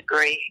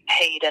 46-degree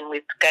heat and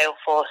with gale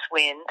force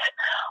winds.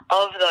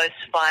 Of those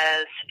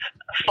fires,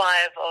 5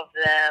 of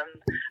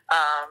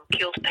them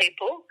killed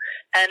people,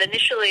 and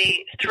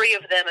initially 3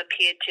 of them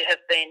appeared to have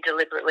been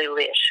deliberately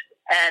lit.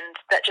 And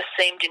that just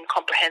seemed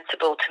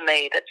incomprehensible to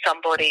me, that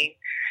somebody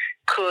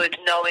could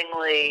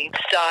knowingly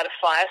start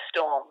a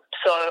firestorm.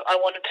 So I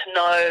wanted to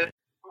know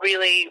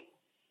really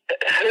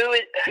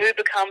who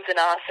becomes an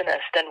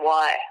arsonist and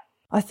why.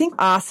 I think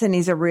arson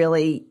is a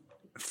really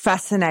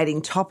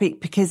fascinating topic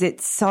because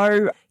it's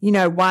so,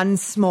 one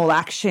small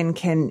action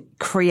can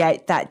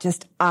create that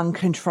just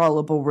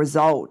uncontrollable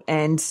result.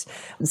 And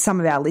some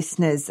of our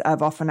listeners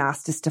have often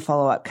asked us to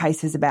follow up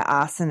cases about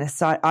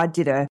arsonists. I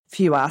did a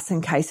few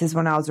arson cases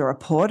when I was a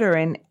reporter,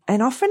 and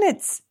often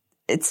it's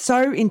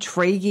so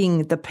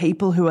intriguing, the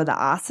people who are the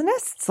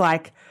arsonists.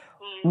 Like,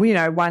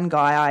 one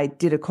guy I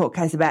did a court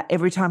case about,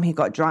 every time he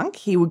got drunk,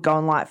 he would go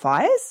and light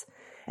fires.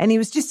 And he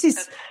was just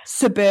this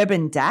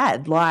suburban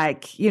dad,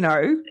 he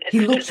looked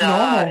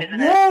bizarre, normal.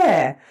 Isn't it?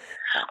 Yeah.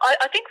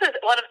 I think that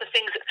one of the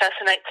things that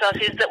fascinates us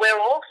is that we're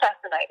all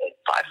fascinated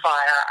by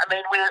fire. I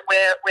mean,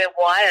 we're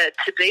wired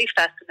to be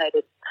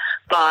fascinated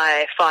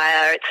by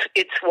fire.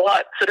 It's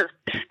what sort of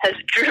has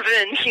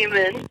driven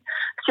human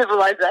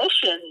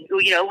civilization.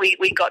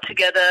 We got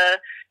together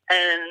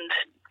and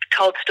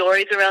told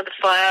stories around the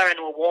fire and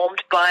were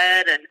warmed by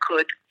it and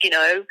could,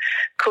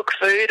 cook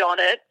food on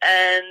it.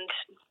 And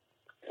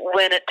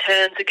when it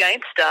turns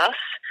against us,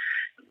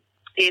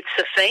 it's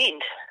a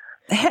fiend.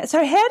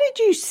 So how did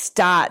you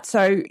start?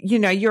 So,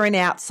 you're an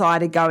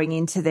outsider going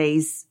into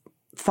these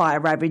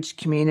fire-ravaged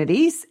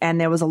communities, and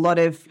there was a lot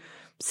of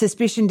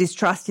suspicion,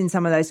 distrust in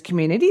some of those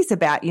communities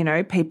about,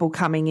 people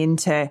coming in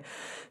to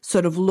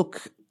sort of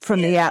look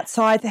from the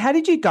outside. How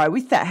did you go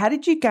with that? How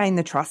did you gain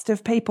the trust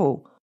of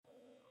people?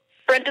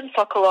 Brendan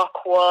Sukolock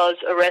was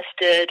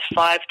arrested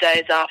 5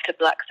 days after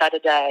Black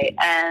Saturday,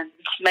 and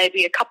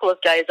maybe a couple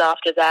of days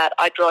after that,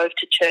 I drove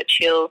to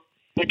Churchill,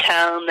 the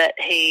town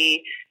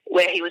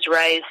where he was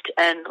raised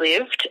and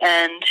lived,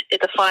 and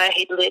the fire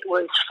he'd lit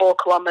was 4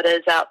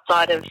 kilometres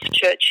outside of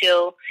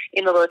Churchill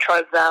in the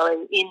Latrobe Valley,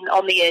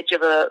 on the edge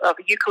of a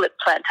eucalypt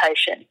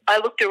plantation. I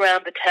looked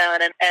around the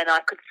town and I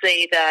could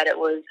see that it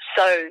was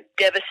so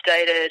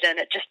devastated, and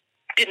it just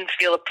didn't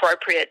feel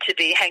appropriate to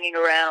be hanging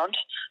around.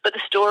 But the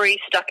story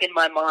stuck in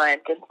my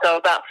mind, and so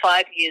about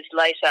 5 years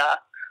later,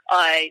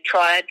 I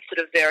tried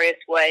sort of various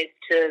ways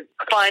to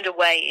find a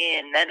way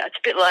in. And it's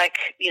a bit like,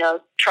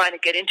 trying to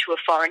get into a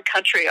foreign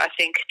country, I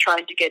think,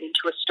 trying to get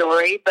into a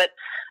story. But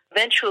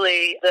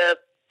eventually the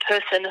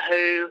person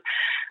who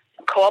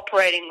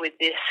cooperating with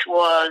this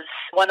was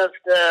one of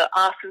the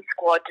arson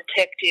squad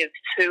detectives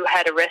who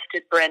had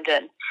arrested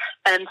Brendan.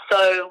 And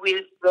so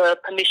with the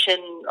permission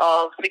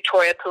of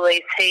Victoria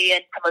Police, he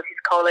and some of his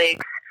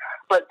colleagues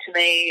spoke to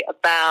me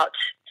about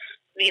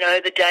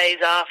the days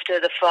after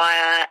the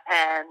fire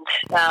and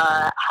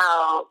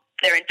how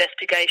their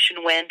investigation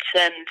went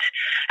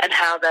and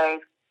how they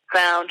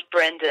found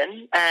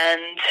Brendan,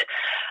 and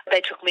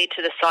they took me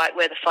to the site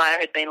where the fire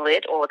had been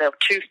lit, or there were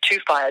two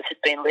fires had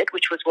been lit,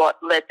 which was what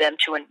led them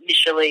to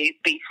initially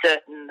be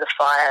certain the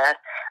fire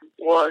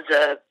was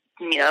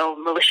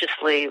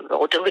maliciously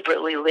or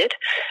deliberately lit.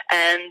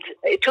 And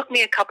it took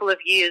me a couple of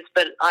years,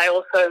 but I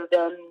also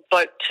then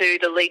spoke to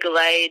the legal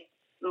aid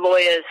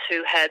lawyers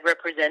who had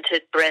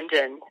represented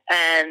Brendan,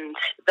 and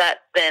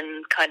that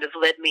then kind of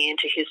led me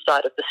into his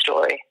side of the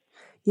story.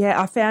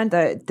 Yeah, I found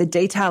the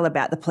detail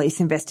about the police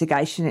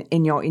investigation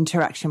in your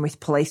interaction with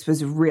police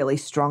was really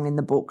strong in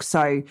the book.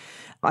 So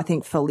I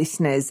think for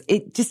listeners,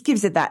 it just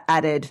gives it that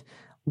added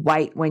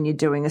weight when you're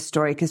doing a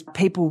story, because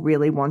people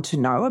really want to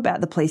know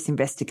about the police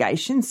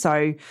investigation.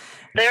 So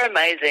they're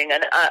amazing.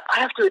 And I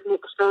have to admit,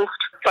 the first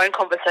phone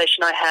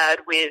conversation I had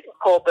with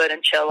Paul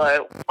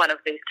Bertoncello, one of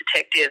these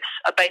detectives.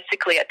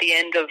 Basically, at the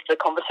end of the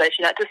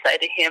conversation, I had to say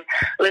to him,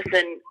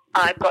 listen,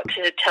 I've got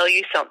to tell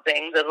you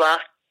something. The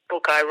last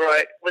book I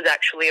wrote was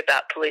actually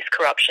about police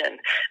corruption,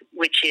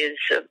 which is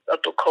a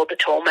book called The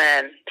Tall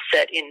Man,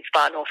 set in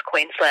far north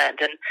Queensland.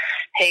 And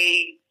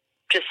he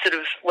just sort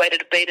of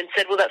waited a beat and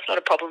said, well, that's not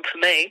a problem for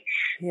me.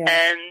 Yeah.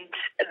 And,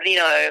 you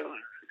know,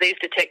 these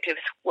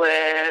detectives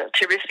were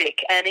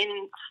terrific. And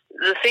in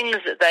the things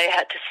that they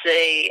had to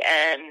see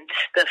and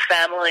the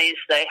families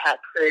they had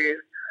to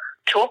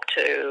talk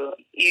to,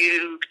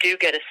 you do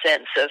get a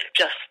sense of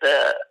just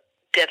the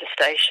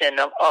devastation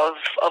of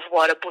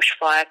what a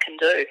bushfire can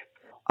do.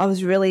 I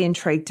was really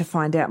intrigued to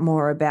find out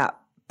more about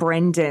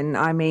Brendan.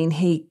 I mean,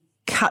 he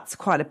cuts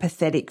quite a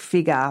pathetic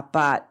figure,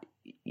 but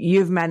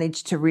you've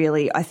managed to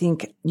really, I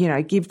think, you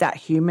know, give that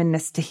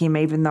humanness to him,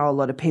 even though a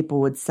lot of people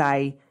would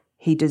say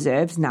he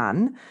deserves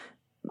none.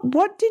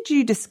 What did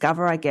you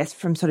discover, I guess,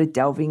 from sort of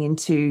delving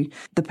into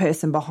the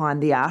person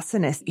behind the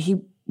arsonist?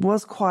 He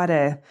was quite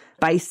a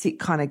basic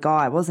kind of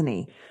guy, wasn't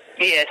he?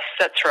 Yes,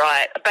 that's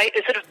right.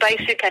 Sort of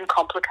basic and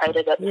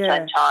complicated at the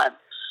same time.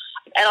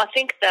 And I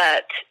think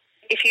that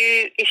if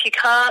you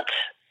can't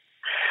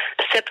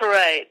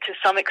separate to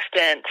some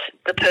extent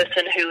the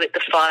person who lit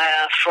the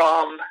fire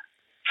from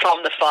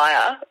the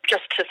fire,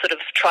 just to sort of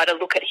try to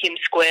look at him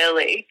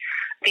squarely,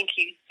 I think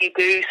you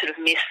do sort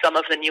of miss some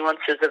of the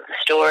nuances of the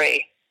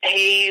story.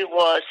 He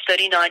was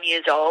 39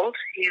 years old.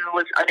 He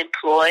was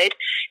unemployed.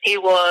 He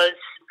was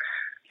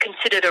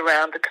considered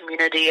around the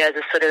community as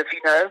a sort of,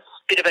 you know,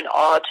 bit of an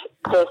odd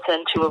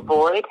person to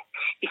avoid.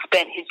 He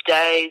spent his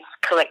days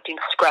collecting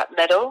scrap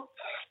metal,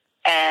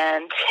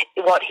 and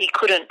what he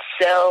couldn't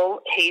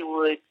sell, he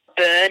would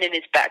burn in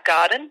his back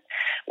garden,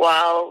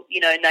 while, you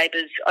know,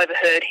 neighbours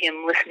overheard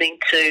him listening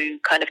to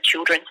kind of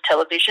children's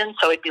television.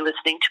 So he'd be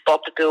listening to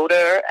Bob the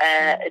Builder,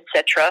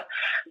 etc.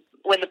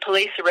 When the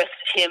police arrested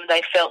him,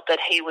 they felt that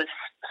he was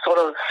sort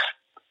of,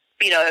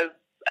 you know,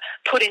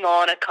 putting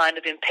on a kind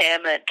of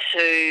impairment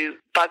to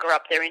bugger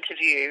up their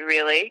interview,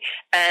 really.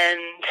 And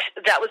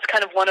that was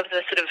kind of one of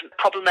the sort of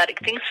problematic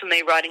things for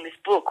me writing this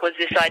book, was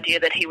this idea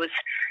that he was,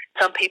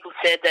 some people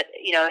said that,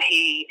 you know,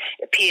 he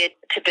appeared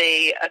to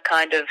be a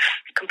kind of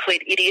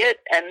complete idiot,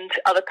 and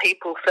other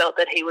people felt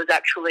that he was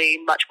actually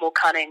much more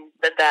cunning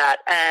than that.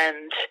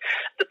 And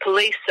the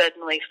police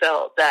certainly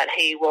felt that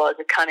he was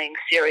a cunning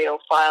serial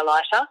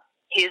firelighter.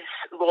 His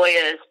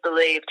lawyers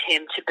believed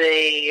him to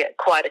be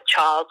quite a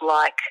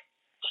childlike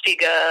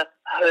figure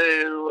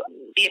who,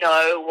 you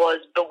know, was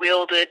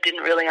bewildered,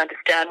 didn't really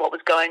understand what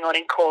was going on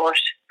in court.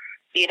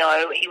 You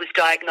know, he was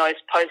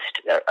diagnosed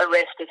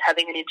post-arrest as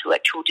having an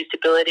intellectual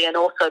disability and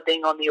also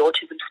being on the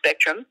autism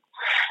spectrum.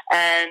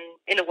 And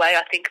in a way,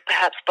 I think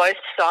perhaps both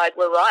sides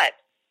were right.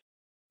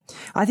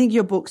 I think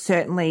your book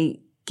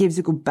certainly gives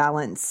a good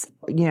balance.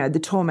 You know, The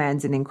Tall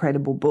Man's an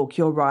incredible book.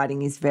 Your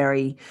writing is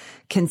very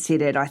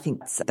considered. I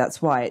think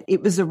that's why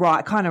it was the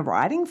right kind of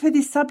writing for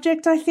this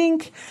subject, I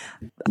think.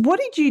 What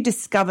did you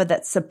discover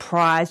that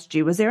surprised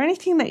you? Was there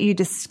anything that you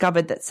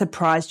discovered that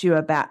surprised you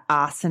about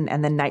arson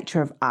and the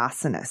nature of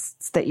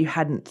arsonists that you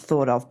hadn't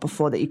thought of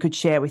before that you could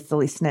share with the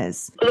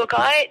listeners? Look,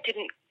 I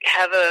didn't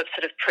have a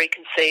sort of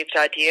preconceived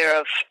idea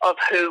of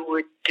who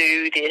would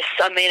do this.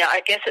 I mean,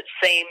 I guess it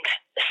seemed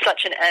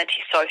such an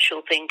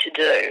antisocial thing to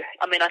do.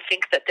 I mean, I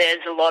think that there's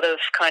a lot of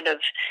kind of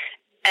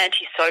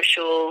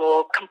antisocial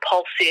or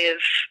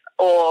compulsive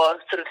or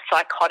sort of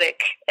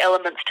psychotic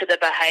elements to the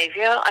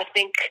behaviour. I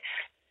think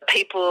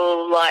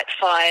people light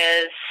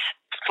fires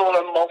for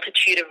a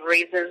multitude of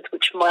reasons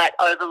which might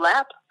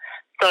overlap.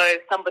 So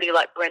somebody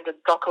like Brendan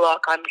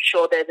Sokoloc, I'm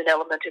sure there's an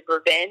element of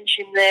revenge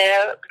in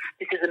there.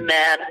 This is a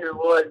man who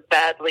was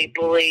badly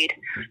bullied,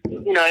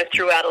 you know,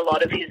 throughout a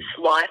lot of his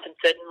life and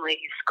certainly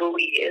his school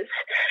years,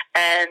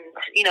 and,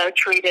 you know,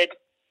 treated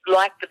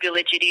like the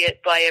village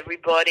idiot by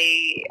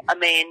everybody. I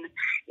mean,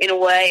 in a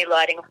way,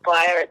 lighting a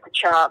fire is a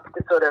chance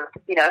to sort of,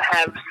 you know,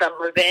 have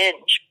some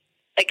revenge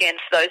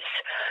against those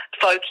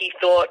folk he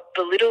thought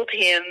belittled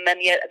him, and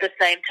yet at the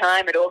same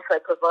time it also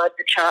provides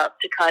a chance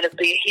to kind of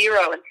be a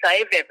hero and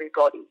save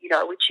everybody, you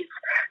know, which is,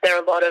 there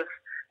are a lot of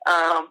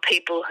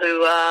people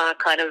who are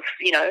kind of,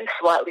 you know,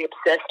 slightly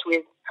obsessed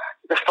with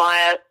the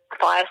fire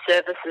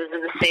services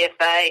and the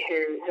CFA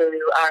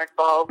who are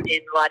involved in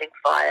lighting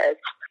fires.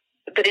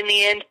 But in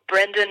the end,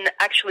 Brendan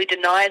actually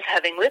denies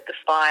having lit the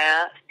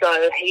fire,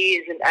 so he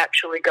isn't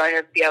actually going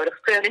to be able to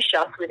furnish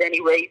us with any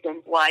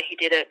reason why he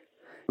did it.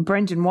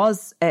 Brendan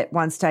was at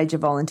one stage a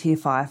volunteer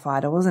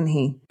firefighter, wasn't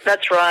he?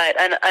 That's right.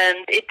 And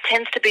it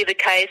tends to be the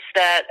case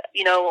that,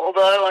 you know,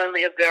 although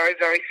only a very,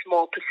 very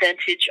small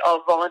percentage of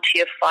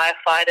volunteer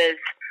firefighters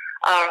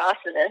are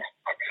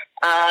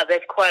arsonists,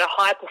 there's quite a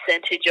high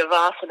percentage of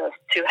arsonists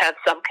who have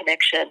some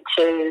connection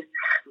to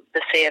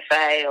the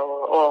CFA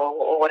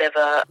or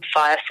whatever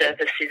fire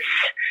service is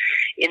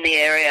in the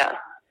area.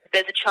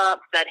 There's a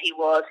chance that he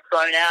was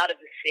thrown out of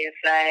the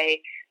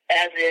CFA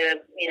as a,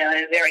 you know,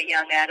 a very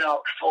young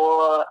adult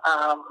for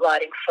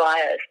lighting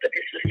fires, but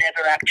this was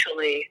never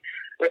actually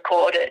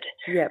recorded.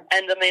 Yep.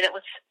 And I mean, it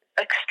was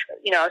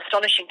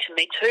astonishing to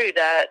me too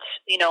that,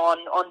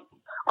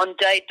 on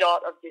day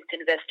dot of this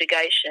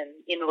investigation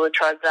in the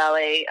Latrobe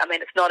Valley, I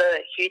mean, it's not a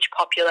huge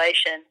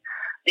population.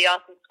 The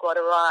arson squad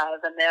arrive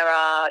and there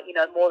are,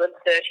 more than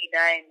 30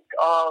 names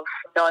of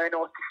known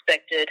or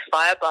suspected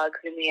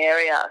firebugs in the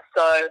area.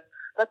 So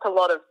that's a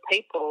lot of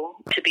people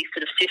to be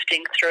sort of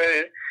sifting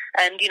through.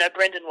 And,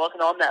 Brendan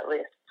wasn't on that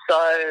list.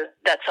 So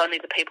that's only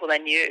the people they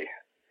knew.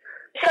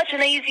 Such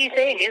an easy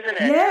thing, isn't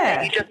it?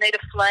 Yeah. You just need a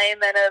flame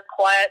and a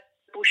quiet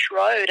bush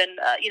road. And,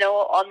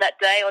 on that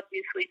day,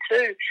 obviously,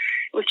 too,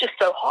 it was just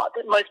so hot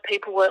that most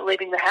people weren't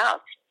leaving the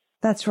house.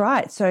 That's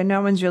right. So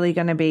no one's really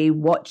going to be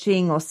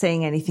watching or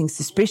seeing anything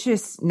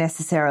suspicious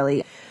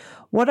necessarily.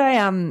 What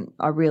I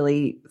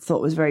really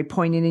thought was very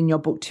poignant in your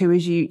book too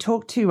is you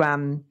talk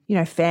to,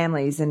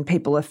 families and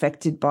people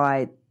affected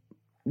by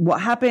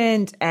what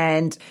happened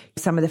and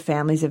some of the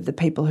families of the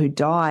people who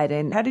died.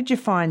 And how did you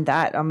find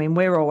that? I mean,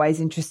 we're always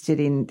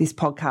interested in this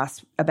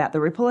podcast about the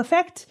ripple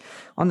effect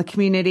on the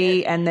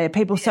community and the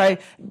people. So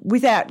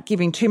without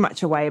giving too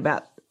much away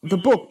about the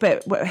book,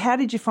 but how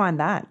did you find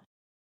that?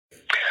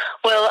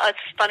 Well, it's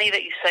funny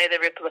that you say the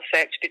ripple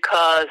effect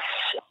because,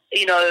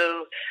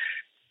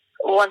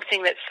 one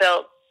thing that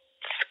felt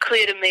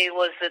clear to me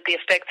was that the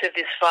effects of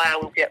this fire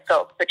will get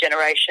felt for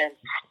generations.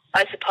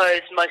 I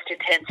suppose most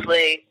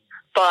intensely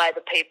by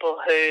the people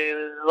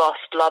who lost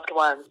loved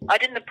ones. I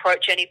didn't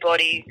approach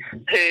anybody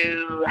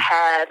who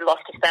had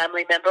lost a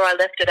family member. I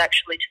left it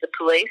actually to the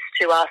police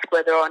to ask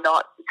whether or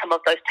not some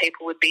of those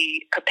people would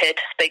be prepared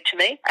to speak to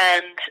me.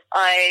 And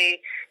I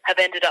have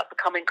ended up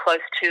becoming close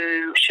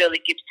to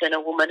Shirley Gibson,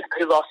 a woman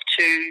who lost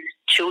 2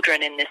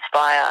 children in this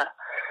fire.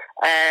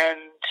 And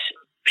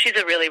she's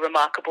a really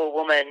remarkable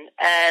woman.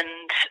 And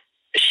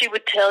she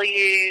would tell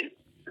you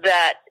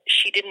that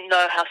she didn't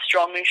know how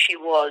strong she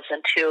was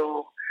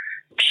until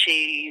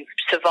she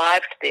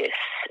survived this.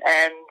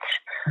 And,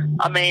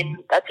 I mean,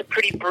 that's a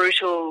pretty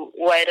brutal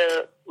way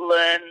to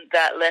learn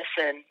that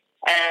lesson.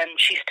 And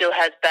she still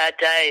has bad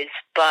days,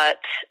 but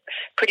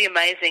pretty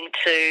amazing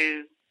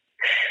to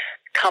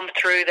come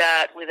through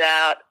that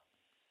without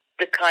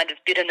the kind of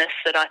bitterness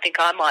that I think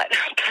I might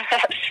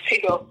perhaps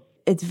feel.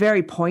 It's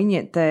very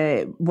poignant,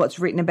 what's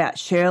written about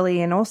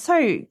Shirley and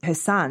also her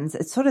sons.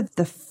 It's sort of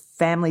the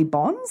family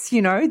bonds,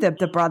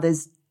 the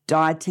brothers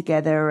died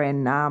together.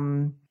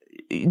 And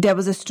there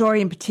was a story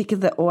in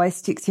particular that always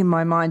sticks in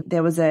my mind.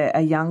 There was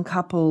a young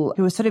couple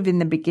who was sort of in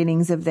the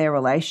beginnings of their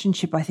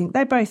relationship. I think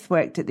they both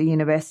worked at the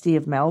University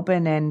of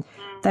Melbourne and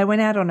they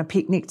went out on a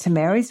picnic to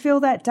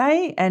Marysville that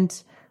day,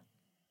 and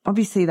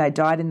obviously they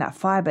died in that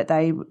fire, but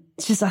I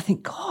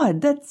think,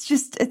 God,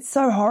 it's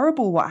so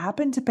horrible what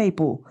happened to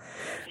people.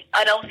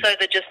 And also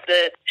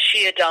the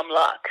sheer dumb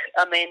luck.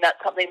 I mean,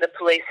 that's something the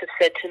police have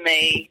said to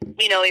me.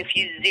 If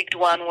you zigged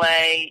one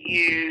way,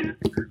 you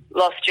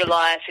lost your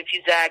life. If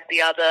you zagged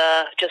the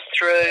other, just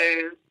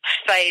through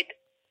fate,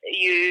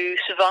 you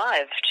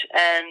survived.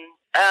 And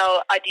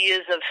our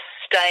ideas of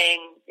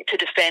staying to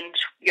defend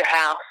your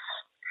house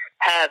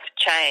have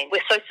changed.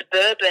 We're so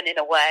suburban in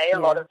a way, a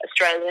lot of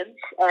Australians,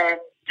 and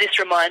this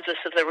reminds us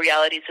of the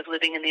realities of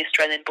living in the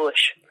Australian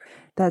bush.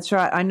 That's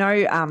right. I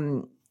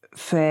know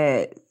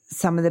for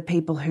some of the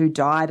people who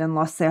died and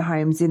lost their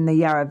homes in the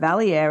Yarra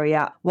Valley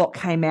area, what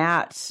came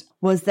out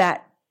was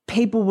that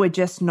people were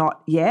just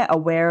not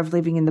aware of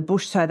living in the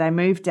bush, so they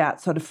moved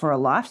out sort of for a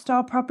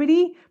lifestyle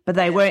property, but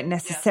they weren't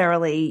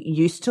necessarily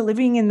used to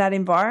living in that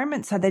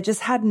environment, so they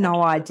just had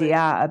no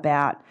idea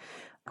about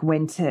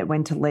when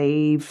to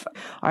leave.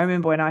 I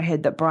remember when I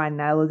heard that Brian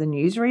Naylor, the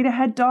newsreader,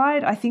 had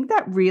died. I think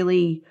that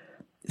really,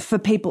 for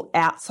people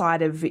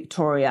outside of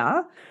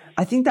Victoria,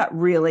 I think that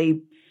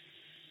really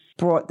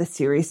brought the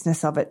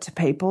seriousness of it to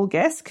people, I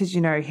guess, because,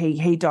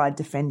 he died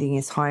defending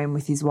his home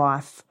with his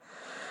wife.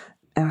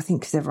 And I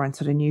think because everyone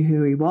sort of knew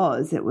who he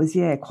was, it was,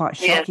 quite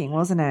shocking,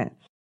 wasn't it?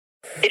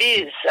 It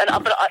is. But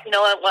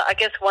I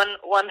guess one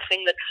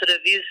thing that sort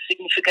of is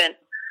significant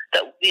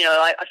that,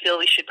 I feel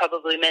we should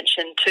probably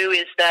mention too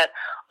is that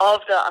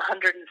of the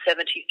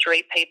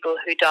 173 people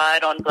who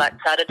died on Black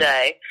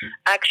Saturday,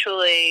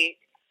 actually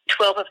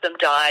 12 of them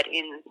died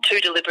in 2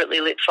 deliberately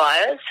lit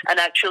fires, and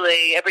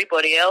actually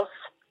everybody else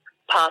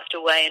passed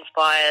away in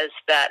fires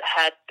that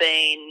had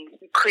been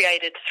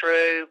created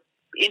through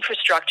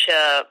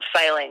infrastructure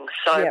failings,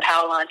 so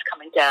power lines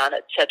coming down,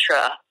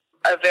 etc.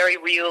 A very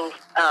real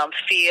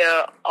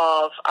fear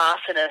of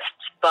arsonists,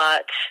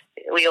 but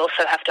we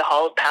also have to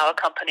hold power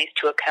companies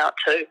to account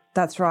too.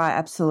 That's right,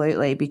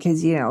 absolutely,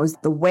 because, it was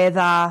the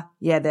weather,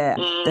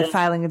 the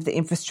failing of the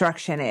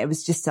infrastructure, and it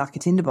was just like a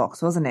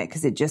tinderbox, wasn't it?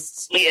 Because it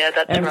just,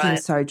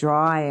 everything's so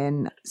dry.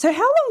 And so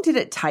how long did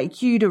it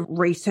take you to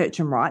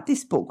research and write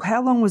this book?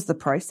 How long was the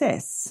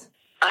process?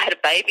 I had a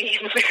baby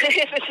in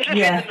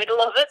the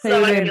middle of it,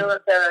 so I feel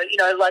that there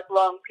are,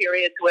 long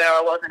periods where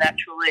I wasn't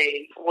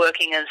actually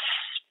working as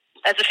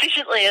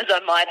efficiently as I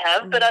might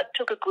have, but it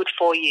took a good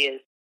 4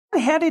 years.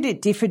 How did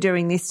it differ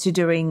doing this to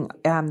doing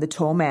The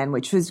Tall Man,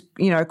 which was,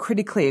 a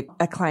critically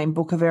acclaimed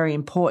book, a very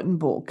important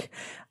book?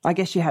 I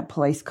guess you had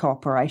police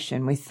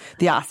cooperation with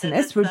the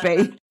arsonist would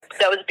be.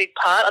 That was a big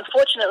part.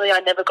 Unfortunately, I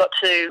never got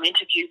to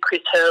interview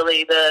Chris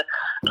Hurley, the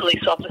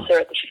police officer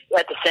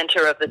at the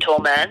centre of the tall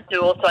man,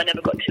 who also I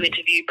never got to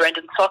interview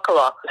Brendan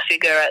Sokoloff, the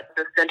figure at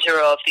the centre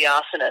of the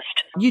arsonist.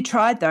 You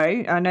tried, though.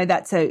 I know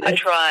that's a... I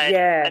tried.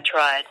 Yeah. I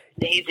tried.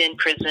 He's in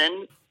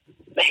prison.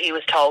 He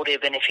was told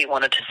even if he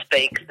wanted to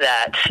speak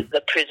that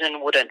the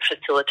prison wouldn't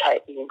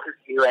facilitate the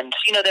interview. And,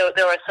 you know,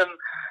 there were some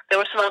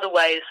other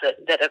ways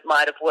that it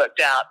might have worked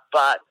out,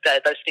 but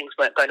those things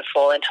weren't going to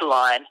fall into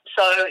line.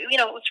 So, you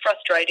know, it was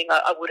frustrating.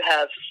 I would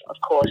have, of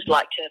course,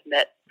 liked to have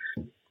met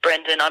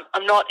Brendan.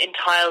 I'm not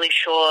entirely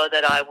sure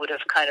that I would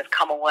have kind of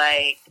come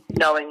away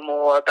knowing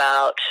more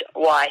about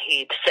why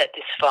he'd set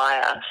this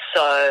fire.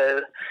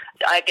 So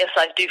I guess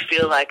I do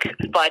feel like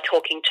by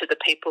talking to the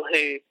people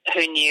who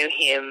knew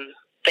him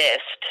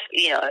best,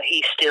 you know,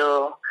 he's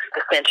still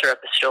the centre of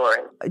the story.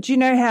 Do you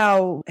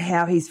know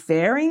how he's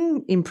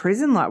faring in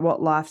prison, like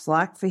what life's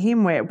like for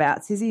him?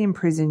 Whereabouts is he in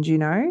prison, do you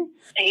know?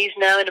 He's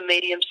now in a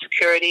medium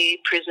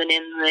security prison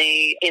in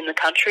the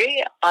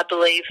country. I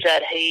believe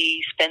that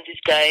he spends his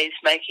days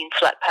making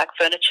flat pack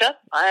furniture.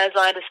 As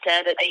I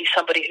understand it, he's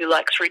somebody who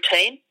likes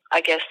routine.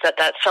 I guess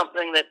that's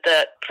something that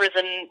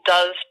prison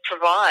does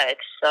provide.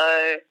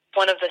 So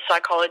one of the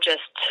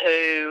psychologists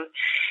who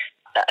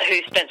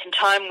spent some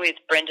time with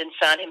Brendan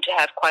found him to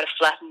have quite a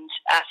flattened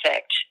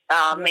affect,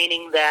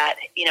 meaning that,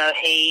 you know,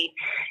 he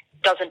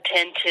doesn't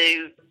tend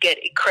to get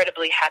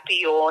incredibly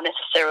happy or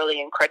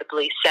necessarily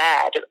incredibly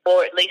sad,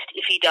 or at least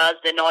if he does,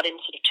 they're not in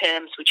sort of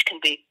terms which can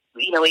be,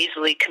 you know,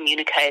 easily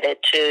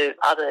communicated to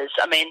others.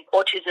 I mean,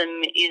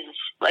 autism is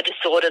a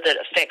disorder that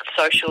affects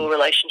social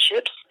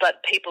relationships,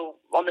 but people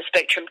on the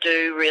spectrum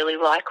do really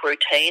like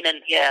routine.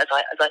 And yeah, as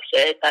I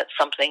said, that's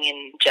something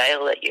in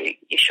jail that you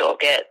sure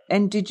get.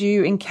 And did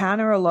you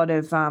encounter a lot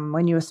of,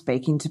 when you were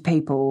speaking to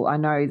people, I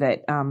know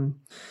that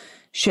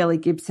Shelley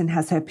Gibson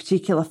has her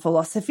particular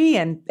philosophy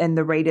and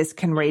the readers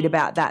can read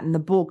about that in the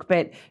book,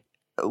 but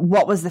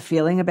what was the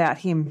feeling about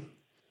him?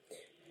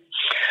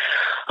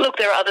 Look,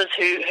 there are others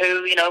who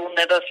you know, will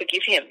never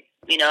forgive him,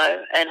 you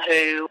know, and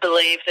who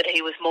believe that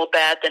he was more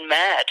bad than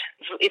mad.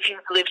 If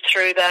you've lived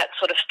through that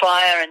sort of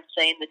fire and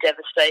seen the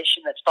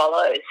devastation that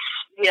follows,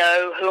 you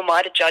know, who am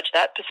I to judge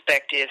that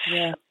perspective?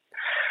 Yeah.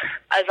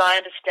 As I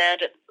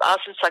understand it,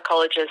 arson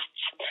psychologists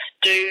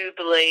do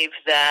believe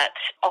that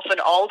often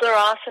older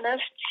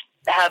arsonists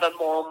have a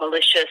more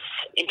malicious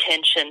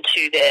intention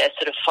to their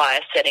sort of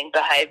fire-setting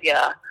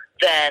behaviour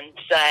than,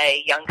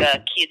 say,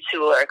 younger kids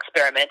who are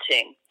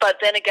experimenting. But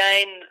then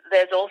again,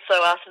 there's also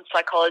arson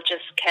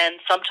psychologists can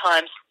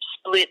sometimes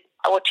split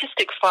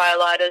autistic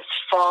firelighters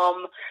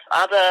from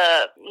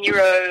other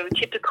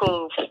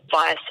neurotypical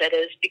fire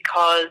setters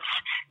because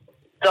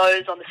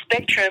those on the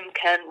spectrum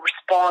can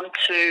respond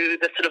to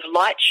the sort of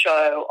light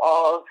show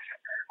of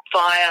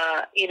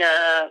fire in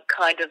a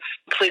kind of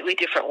completely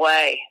different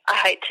way. I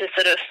hate to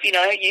sort of, you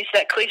know, use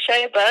that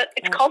cliche, but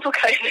it's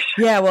complicated.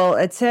 Yeah, well,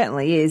 it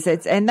certainly is.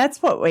 And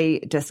that's what we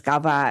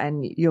discover,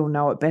 and you'll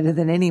know it better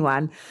than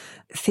anyone.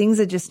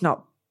 Things are just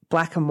not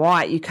black and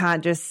white. You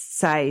can't just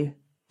say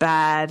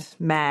bad,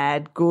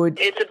 mad, good.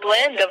 It's a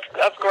blend of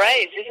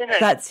greys, isn't it?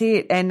 That's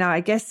it. And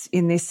I guess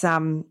in this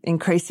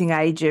increasing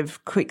age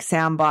of quick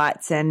sound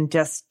bites and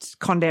just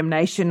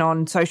condemnation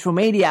on social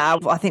media,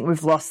 I think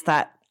we've lost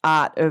that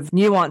art of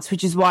nuance,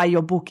 which is why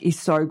your book is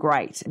so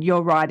great.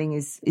 Your writing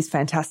is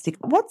fantastic.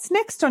 What's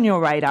next on your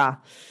radar?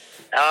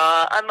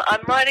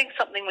 I'm writing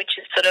something which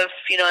is sort of,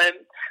 you know,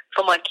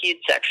 for my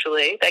kids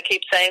actually. They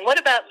keep saying, "What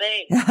about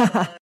me?"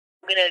 I'm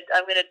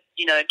gonna,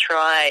 you know,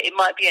 try. It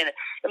might be a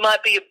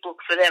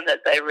book for them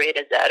that they read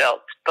as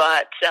adults,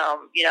 but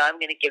you know, I'm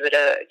going to give it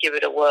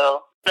a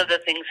whirl. One of the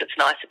things that's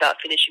nice about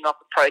finishing off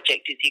a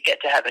project is you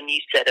get to have a new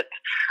set of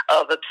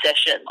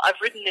obsession. I've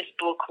written this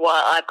book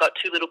while I've got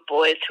two little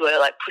boys who are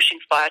like pushing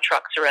fire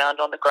trucks around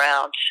on the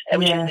ground,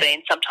 which has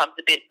been sometimes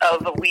a bit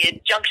of a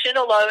weird junction,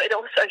 although it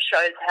also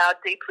shows how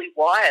deeply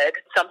wired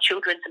some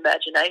children's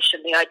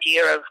imagination, the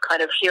idea of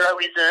kind of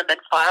heroism and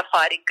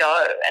firefighting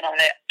go. And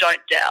I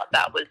don't doubt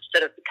that was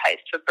sort of the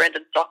case for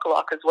Brendan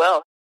Sokoloff as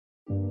well.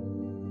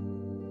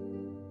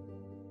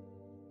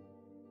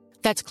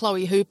 That's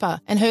Chloe Hooper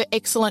and her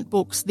excellent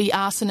books, The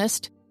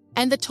Arsonist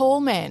and The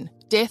Tall Man,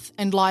 Death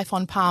and Life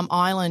on Palm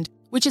Island,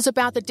 which is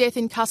about the death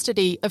in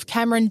custody of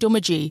Cameron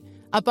Doomadgee,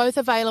 are both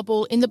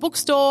available in the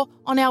bookstore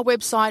on our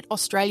website,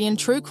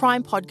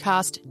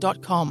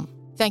 australiantruecrimepodcast.com.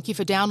 Thank you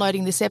for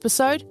downloading this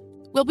episode.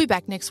 We'll be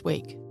back next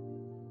week.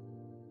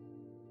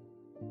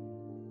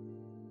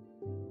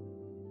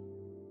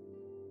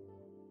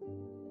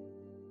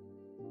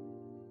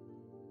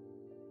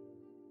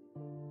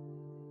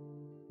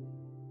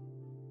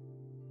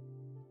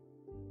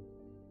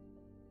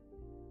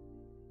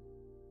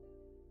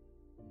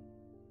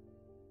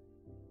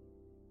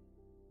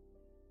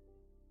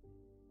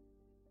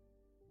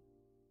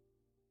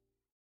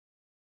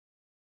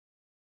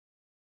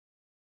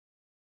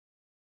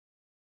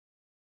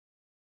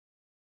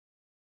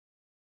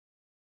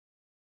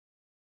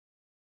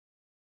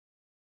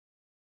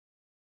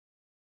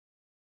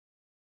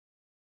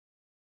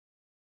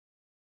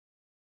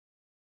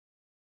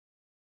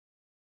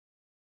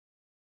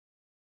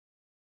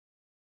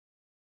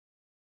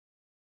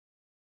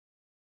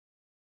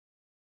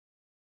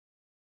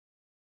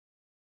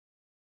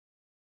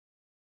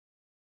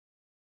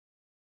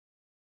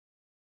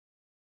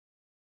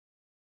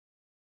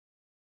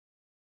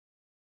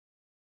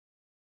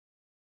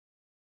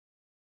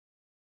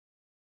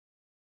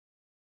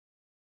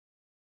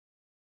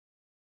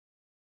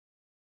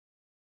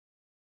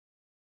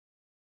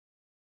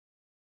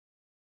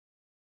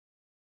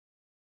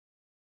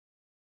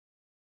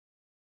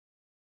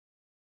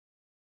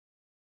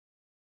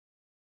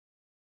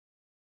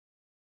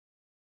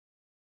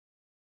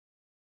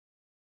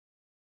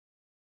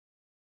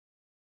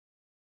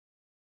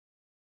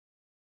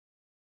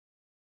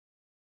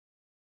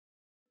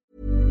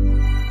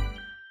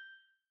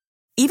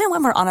 Even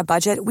when we're on a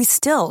budget, we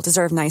still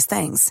deserve nice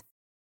things.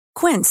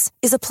 Quince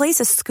is a place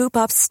to scoop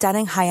up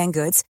stunning high-end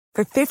goods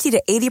for 50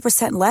 to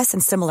 80% less than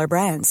similar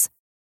brands.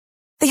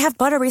 They have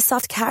buttery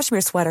soft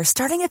cashmere sweaters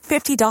starting at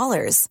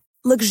 $50,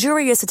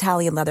 luxurious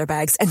Italian leather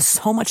bags, and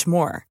so much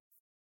more.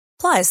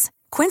 Plus,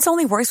 Quince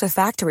only works with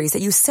factories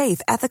that use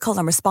safe, ethical,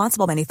 and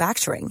responsible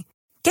manufacturing.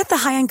 Get the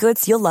high-end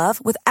goods you'll love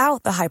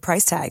without the high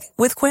price tag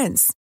with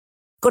Quince.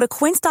 Go to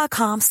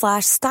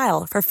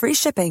quince.com/style for free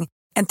shipping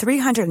and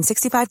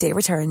 365-day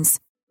returns.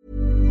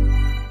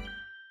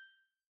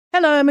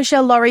 Hello,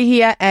 Michelle Laurie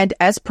here, and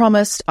as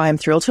promised, I am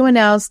thrilled to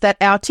announce that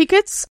our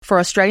tickets for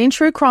Australian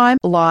True Crime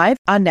Live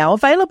are now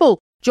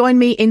available. Join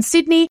me in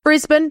Sydney,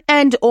 Brisbane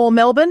and or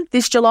Melbourne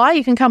this July.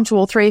 You can come to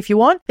all three if you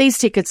want. These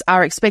tickets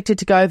are expected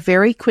to go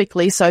very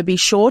quickly, so be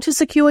sure to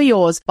secure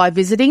yours by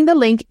visiting the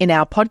link in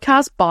our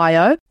podcast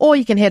bio, or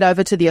you can head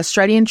over to the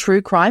Australian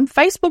True Crime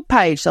Facebook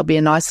page. There'll be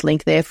a nice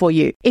link there for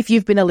you. If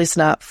you've been a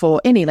listener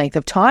for any length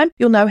of time,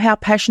 you'll know how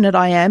passionate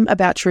I am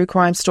about true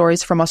crime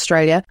stories from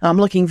Australia. I'm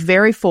looking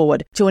very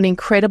forward to an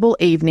incredible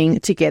evening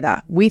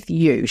together with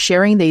you,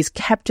 sharing these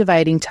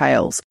captivating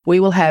tales. We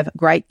will have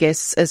great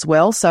guests as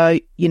well, so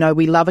you know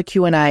we love a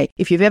Q&A.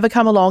 If you've ever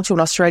come along to an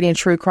Australian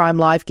True Crime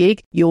Live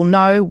gig, you'll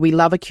know we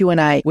love a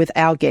Q&A with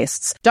our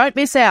guests. Don't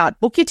miss out.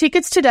 Book your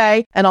tickets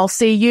today and I'll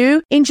see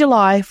you in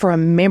July for a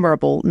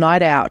memorable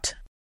night out.